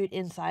you shoot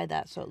inside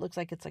that, so it looks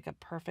like it's a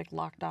perfect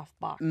locked-off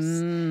box.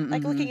 Mm-hmm.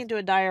 Like looking into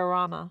a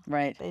diorama,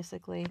 right?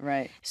 Basically.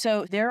 Right. So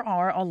So there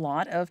are a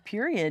lot of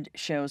period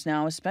shows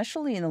now,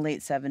 especially in the late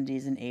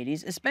 70s and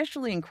 80s,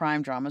 especially in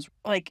crime dramas.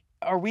 Like,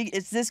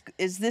 is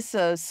this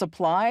a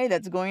supply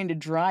that's going to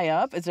dry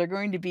up? Is there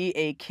going to be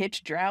a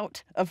kitsch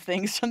drought of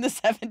things from the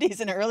 70s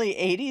and early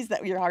 80s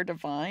that are hard to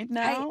find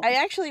now? I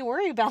actually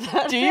worry about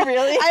that. Do you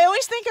really? I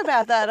always think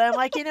about that. I'm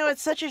like,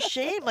 it's such a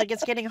shame. Like,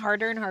 it's getting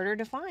harder and harder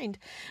to find.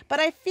 But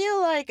I feel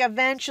like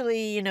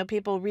eventually,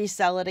 people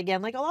resell it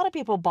again. Like, a lot of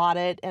people bought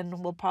it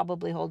and will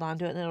probably hold on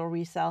to it and it'll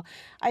resell.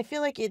 I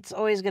feel like it's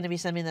always going to be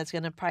something that's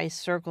going to probably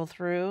circle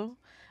through.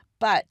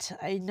 But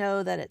I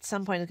know that at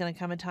some point there's going to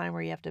come a time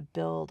where you have to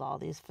build all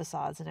these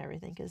facades and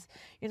everything, because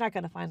you're not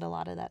going to find a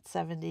lot of that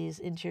 70s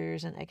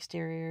interiors and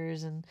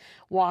exteriors and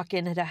walk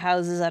into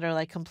houses that are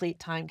like complete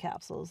time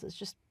capsules. It's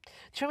just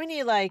too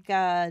many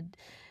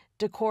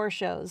decor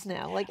shows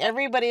now. Like,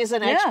 everybody's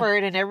an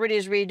expert and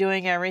everybody's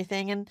redoing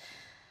everything. And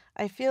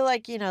I feel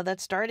like, that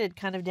started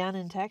kind of down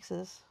in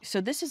Texas. So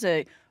this is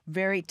a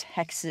very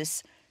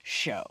Texas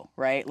show,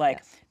 right?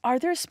 Like, are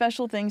there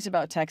special things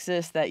about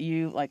Texas that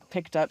you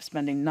picked up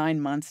spending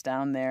 9 months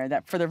down there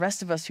that for the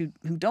rest of us who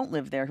don't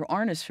live there, who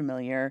aren't as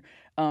familiar,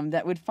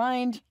 that would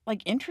find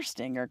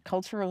interesting or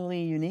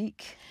culturally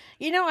unique?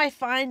 I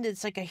find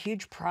it's like a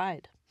huge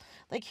pride.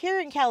 Like, here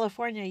in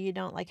California, you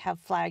don't have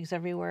flags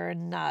everywhere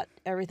and not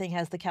everything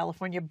has the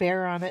California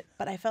bear on it.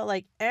 But I felt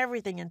like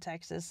everything in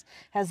Texas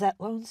has that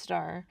Lone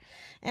Star.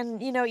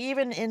 And,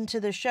 even into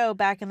the show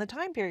back in the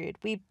time period,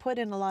 we put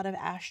in a lot of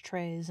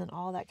ashtrays and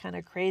all that kind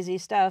of crazy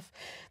stuff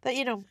that,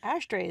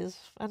 ashtrays,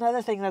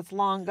 another thing that's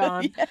long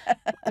gone.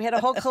 We had a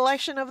whole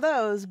collection of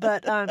those.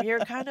 But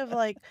you're kind of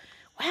like,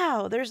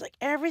 wow, there's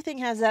everything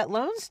has that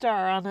Lone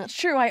Star on it.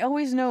 True. I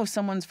always know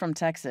someone's from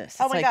Texas.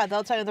 Oh, my God.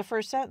 They'll tell you the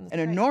first sentence. An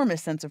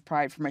enormous sense of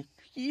pride from a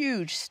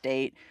huge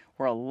state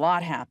where a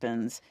lot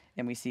happens,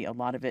 and we see a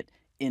lot of it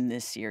in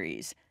this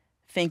series.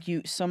 Thank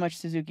you so much,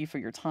 Suzuki, for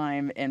your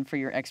time and for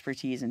your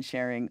expertise in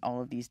sharing all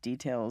of these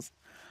details.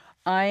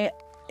 I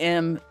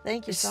am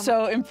Thank you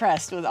so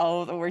impressed with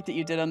all of the work that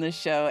you did on this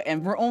show.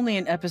 And we're only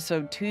in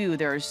episode 2.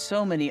 There are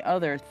so many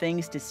other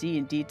things to see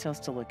and details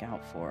to look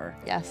out for.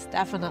 Yes,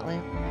 definitely.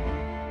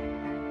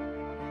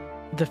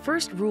 The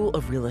first rule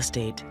of real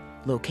estate,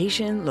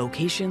 location,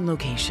 location,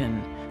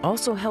 location,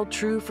 also held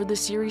true for the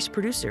series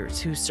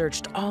producers who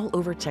searched all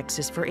over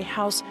Texas for a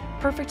house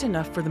perfect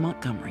enough for the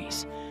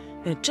Montgomerys.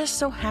 And it just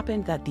so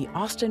happened that the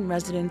Austin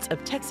residents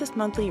of Texas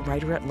Monthly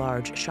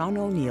writer-at-large Sean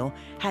O'Neill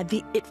had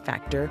the it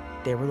factor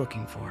they were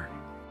looking for.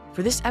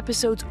 For this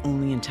episode's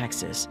Only in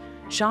Texas,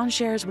 Sean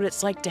shares what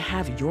it's like to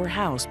have your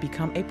house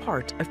become a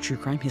part of true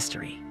crime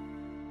history.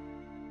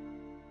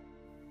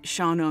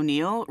 Sean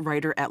O'Neill,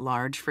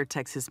 writer-at-large for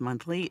Texas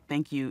Monthly,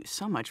 thank you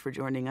so much for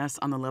joining us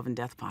on the Love and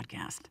Death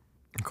podcast.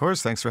 Of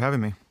course, thanks for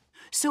having me.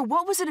 So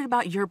what was it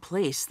about your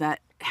place that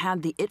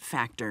had the it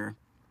factor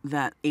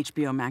that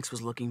HBO Max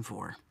was looking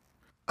for?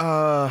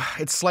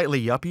 It's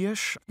slightly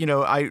yuppie-ish.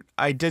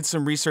 I did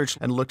some research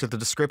and looked at the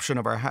description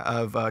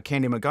of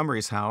Candy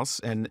Montgomery's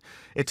house, and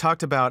it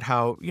talked about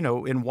how,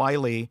 in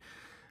Wiley,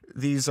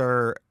 these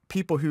are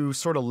people who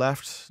sort of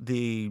left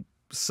the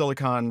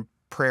Silicon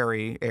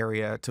Prairie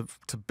area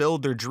to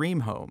build their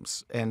dream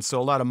homes. And so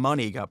a lot of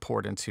money got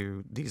poured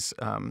into these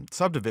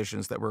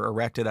subdivisions that were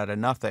erected out of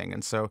nothing.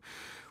 And so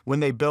when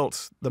they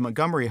built the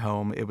Montgomery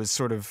home, it was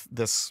sort of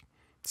this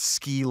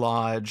ski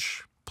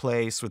lodge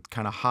place with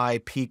kind of high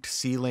peaked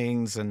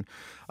ceilings and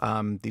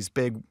these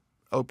big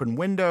open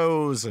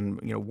windows and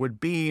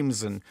wood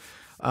beams. And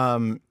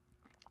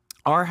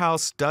our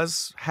house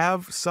does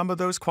have some of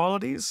those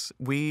qualities.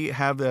 We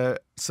have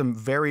some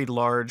very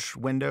large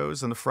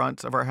windows in the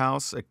front of our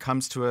house. It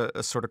comes to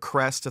a sort of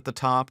crest at the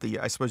top,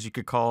 I suppose you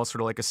could call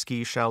sort of like a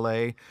ski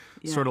chalet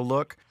sort of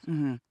look.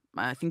 Mm-hmm.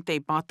 I think they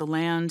bought the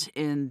land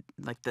in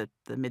the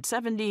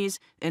mid-70s,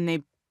 and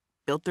they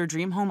built their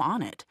dream home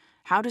on it.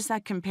 How does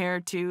that compare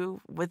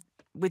to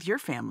with your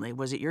family?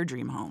 Was it your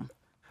dream home?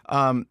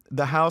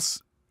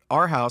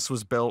 Our house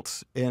was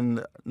built in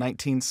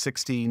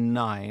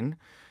 1969.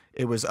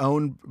 It was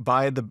owned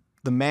by the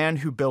man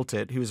who built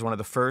it. He was one of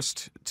the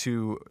first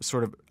to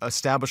sort of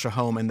establish a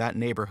home in that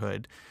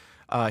neighborhood.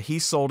 He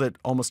sold it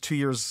almost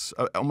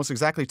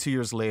exactly 2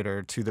 years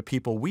later to the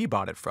people we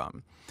bought it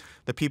from.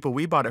 The people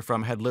we bought it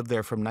from had lived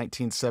there from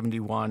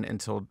 1971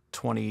 until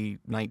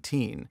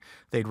 2019.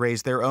 They'd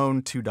raised their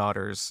own 2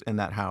 daughters in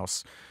that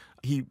house.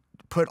 He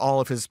put all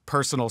of his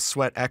personal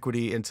sweat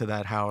equity into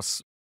that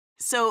house.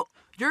 So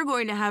you're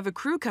going to have a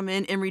crew come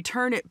in and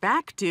return it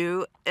back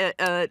to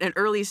an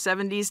early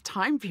 70s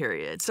time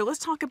period. So let's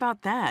talk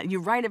about that.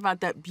 You write about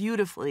that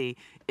beautifully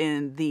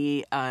in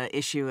the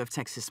issue of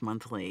Texas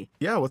Monthly.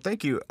 Yeah, well,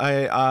 thank you.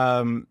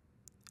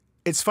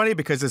 It's funny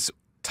because it's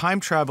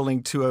time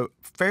traveling to a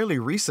fairly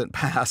recent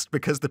past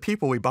because the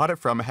people we bought it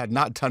from had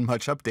not done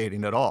much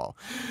updating at all.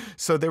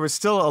 So there was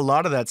still a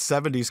lot of that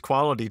 70s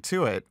quality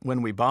to it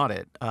when we bought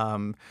it.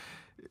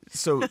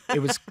 So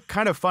it was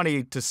kind of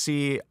funny to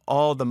see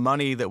all the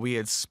money that we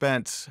had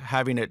spent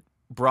having it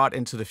brought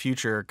into the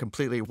future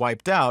completely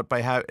wiped out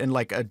in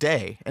like a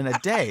day. In a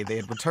day, they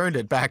had returned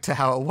it back to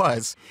how it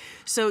was.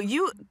 So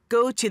you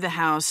go to the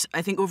house,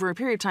 I think, over a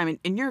period of time,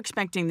 and you're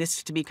expecting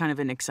this to be kind of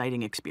an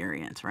exciting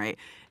experience, right?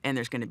 And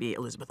there's going to be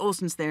Elizabeth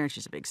Olsen's there, and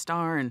she's a big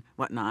star and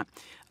whatnot.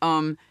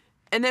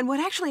 And then what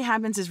actually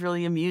happens is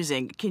really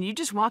amusing. Can you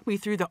just walk me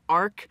through the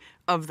arc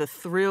of the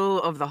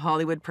thrill of the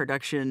Hollywood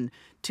production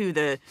to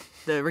the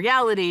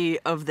reality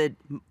of the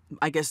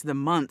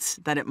months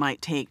that it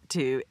might take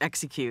to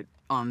execute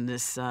on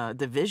this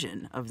the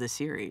vision of the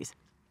series?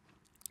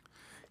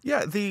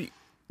 Yeah,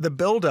 the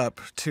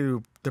build-up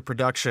to the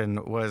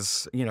production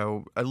was,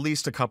 at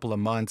least a couple of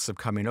months of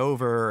coming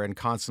over and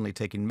constantly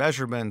taking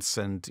measurements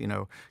and,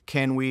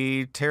 can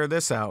we tear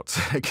this out?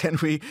 Can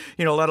we,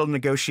 a lot of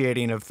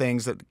negotiating of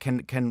things that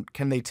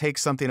can they take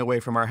something away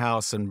from our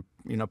house and,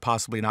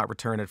 possibly not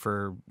return it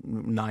for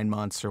 9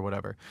 months or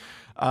whatever.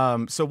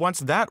 So once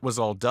that was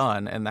all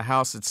done and the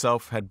house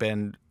itself had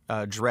been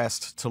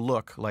dressed to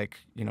look like,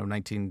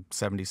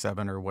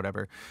 1977 or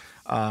whatever,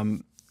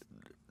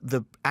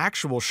 the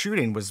actual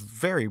shooting was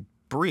very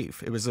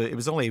brief. It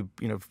was only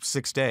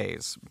 6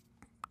 days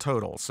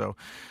total. So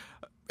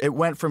it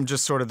went from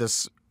just sort of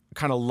this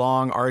kind of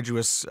long,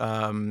 arduous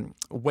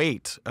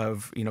wait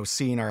of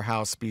seeing our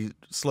house be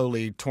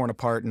slowly torn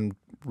apart and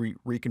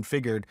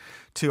reconfigured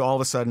to all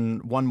of a sudden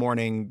one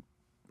morning,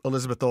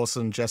 Elizabeth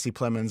Olsen, Jesse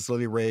Plemons,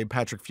 Lily Rabe,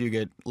 Patrick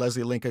Fugit,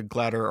 Leslie Linka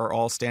Glatter are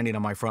all standing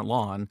on my front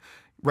lawn,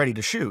 ready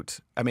to shoot.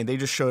 I mean, they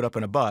just showed up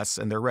in a bus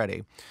and they're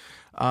ready.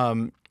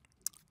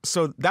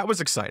 So that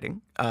was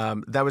exciting.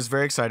 That was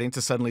very exciting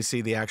to suddenly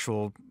see the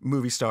actual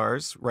movie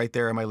stars right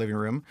there in my living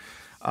room.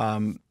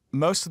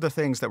 Most of the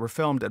things that were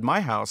filmed at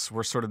my house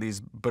were sort of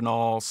these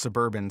banal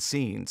suburban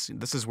scenes.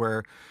 This is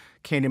where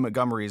Candy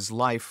Montgomery's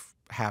life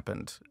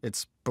happened.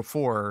 It's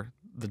before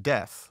the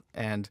death.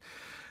 And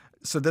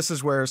so this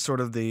is where sort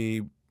of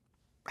the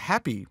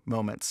happy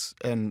moments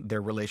in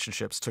their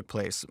relationships took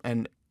place.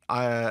 And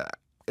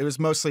it was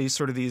mostly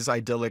sort of these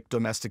idyllic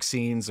domestic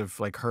scenes of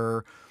like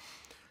her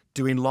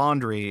doing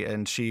laundry,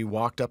 and she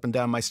walked up and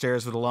down my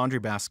stairs with a laundry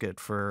basket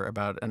for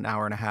about an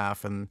hour and a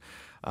half, and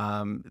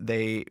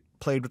they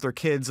played with their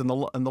kids in the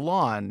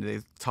lawn.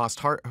 They tossed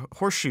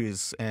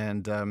horseshoes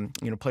and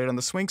played on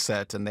the swing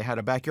set, and they had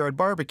a backyard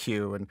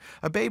barbecue and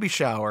a baby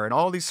shower and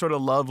all these sort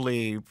of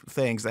lovely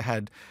things that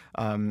had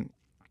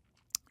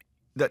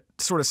that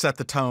sort of set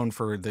the tone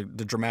for the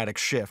dramatic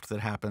shift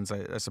that happens,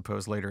 I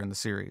suppose, later in the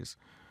series.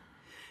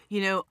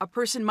 A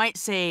person might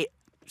say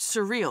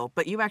surreal,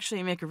 but you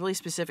actually make a really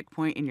specific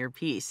point in your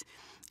piece.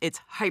 It's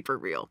hyper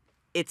real.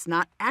 It's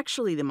not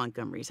actually the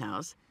Montgomery's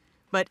house,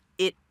 but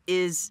it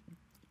is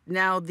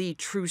now the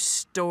true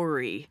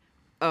story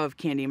of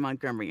Candy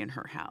Montgomery and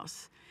her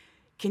house.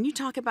 Can you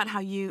talk about how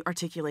you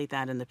articulate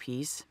that in the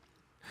piece?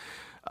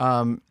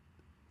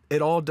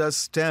 It all does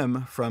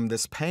stem from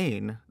this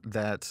pain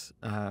that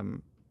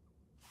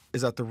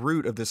is at the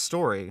root of this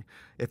story.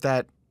 If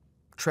that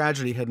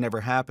tragedy had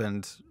never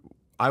happened,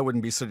 I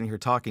wouldn't be sitting here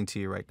talking to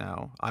you right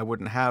now. I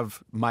wouldn't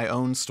have my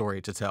own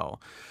story to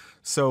tell.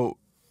 So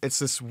it's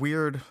this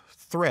weird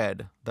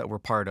thread that we're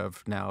part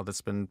of now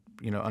that's been,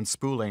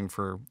 unspooling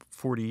for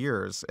 40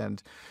 years.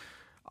 And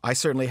I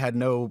certainly had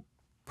no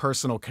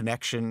personal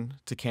connection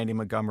to Candy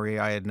Montgomery.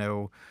 I had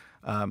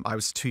I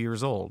was 2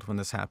 years old when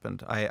this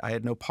happened. I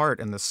had no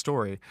part in this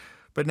story.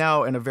 But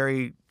now in a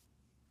very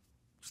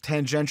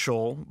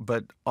tangential,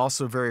 but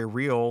also very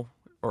real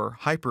or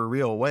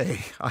hyper-real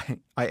way,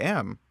 I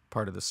am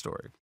part of the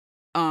story.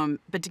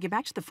 But to get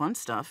back to the fun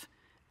stuff,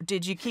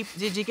 did you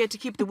get to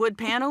keep the wood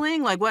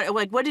paneling?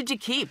 What did you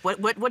keep?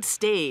 What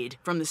stayed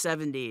from the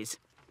 70s?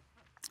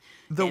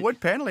 The wood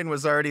paneling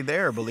was already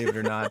there, believe it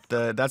or not.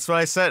 That's what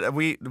I said.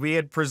 We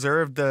had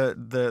preserved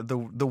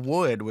the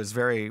wood was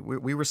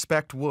we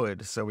respect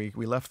wood, so we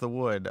left the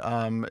wood.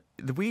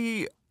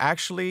 We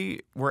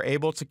actually were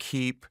able to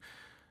keep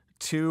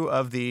 2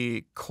 of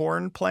the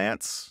corn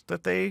plants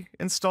that they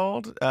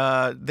installed.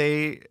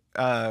 They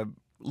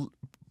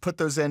put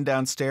those in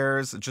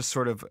downstairs just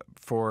sort of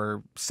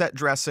for set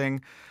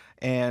dressing,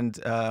 and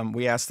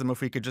we asked them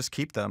if we could just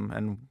keep them,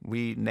 and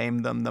we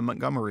named them the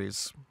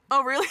Montgomerys.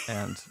 Oh, really?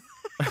 And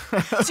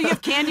so you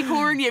have candy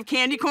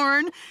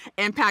corn,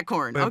 and pack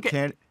corn.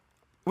 Okay.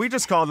 We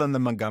just call them the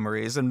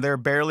Montgomerys, and they're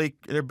barely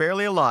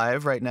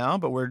alive right now,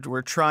 but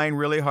we're trying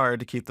really hard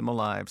to keep them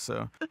alive.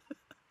 So.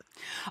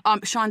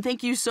 Sean,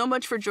 thank you so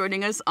much for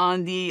joining us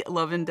on the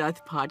Love and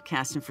Death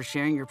podcast and for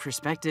sharing your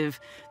perspective.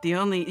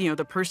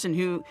 The person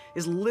who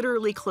is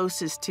literally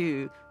closest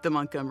to the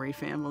Montgomery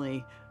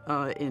family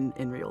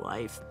in real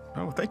life.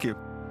 Oh, thank you.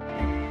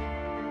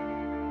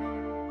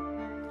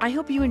 I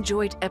hope you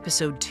enjoyed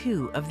episode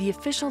 2 of the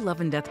official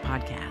Love and Death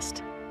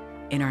podcast.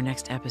 In our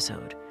next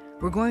episode,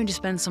 we're going to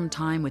spend some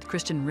time with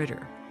Kristen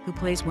Ritter, who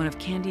plays one of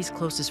Candy's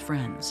closest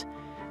friends,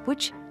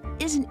 which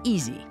isn't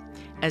easy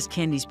as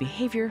Candy's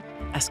behavior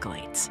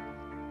escalates.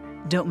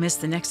 Don't miss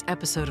the next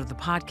episode of the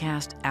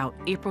podcast out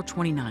April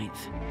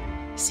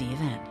 29th. See you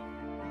then.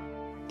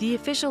 The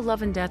official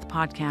Love and Death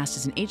podcast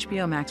is an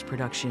HBO Max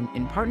production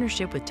in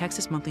partnership with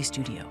Texas Monthly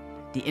Studio.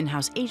 the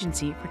in-house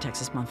agency for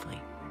Texas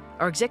Monthly.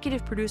 Our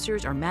executive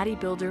producers are Maddie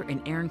Builder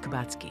and Aaron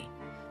Kubatsky.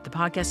 The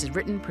podcast is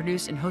written,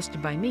 produced, and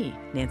hosted by me,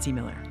 Nancy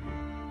Miller.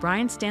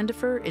 Brian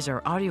Standifer is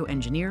our audio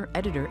engineer,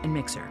 editor, and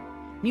mixer.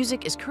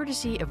 Music is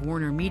courtesy of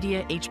Warner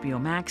Media,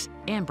 HBO Max,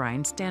 and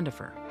Brian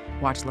Standifer.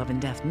 Watch Love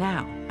and Death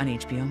now on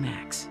HBO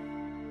Max.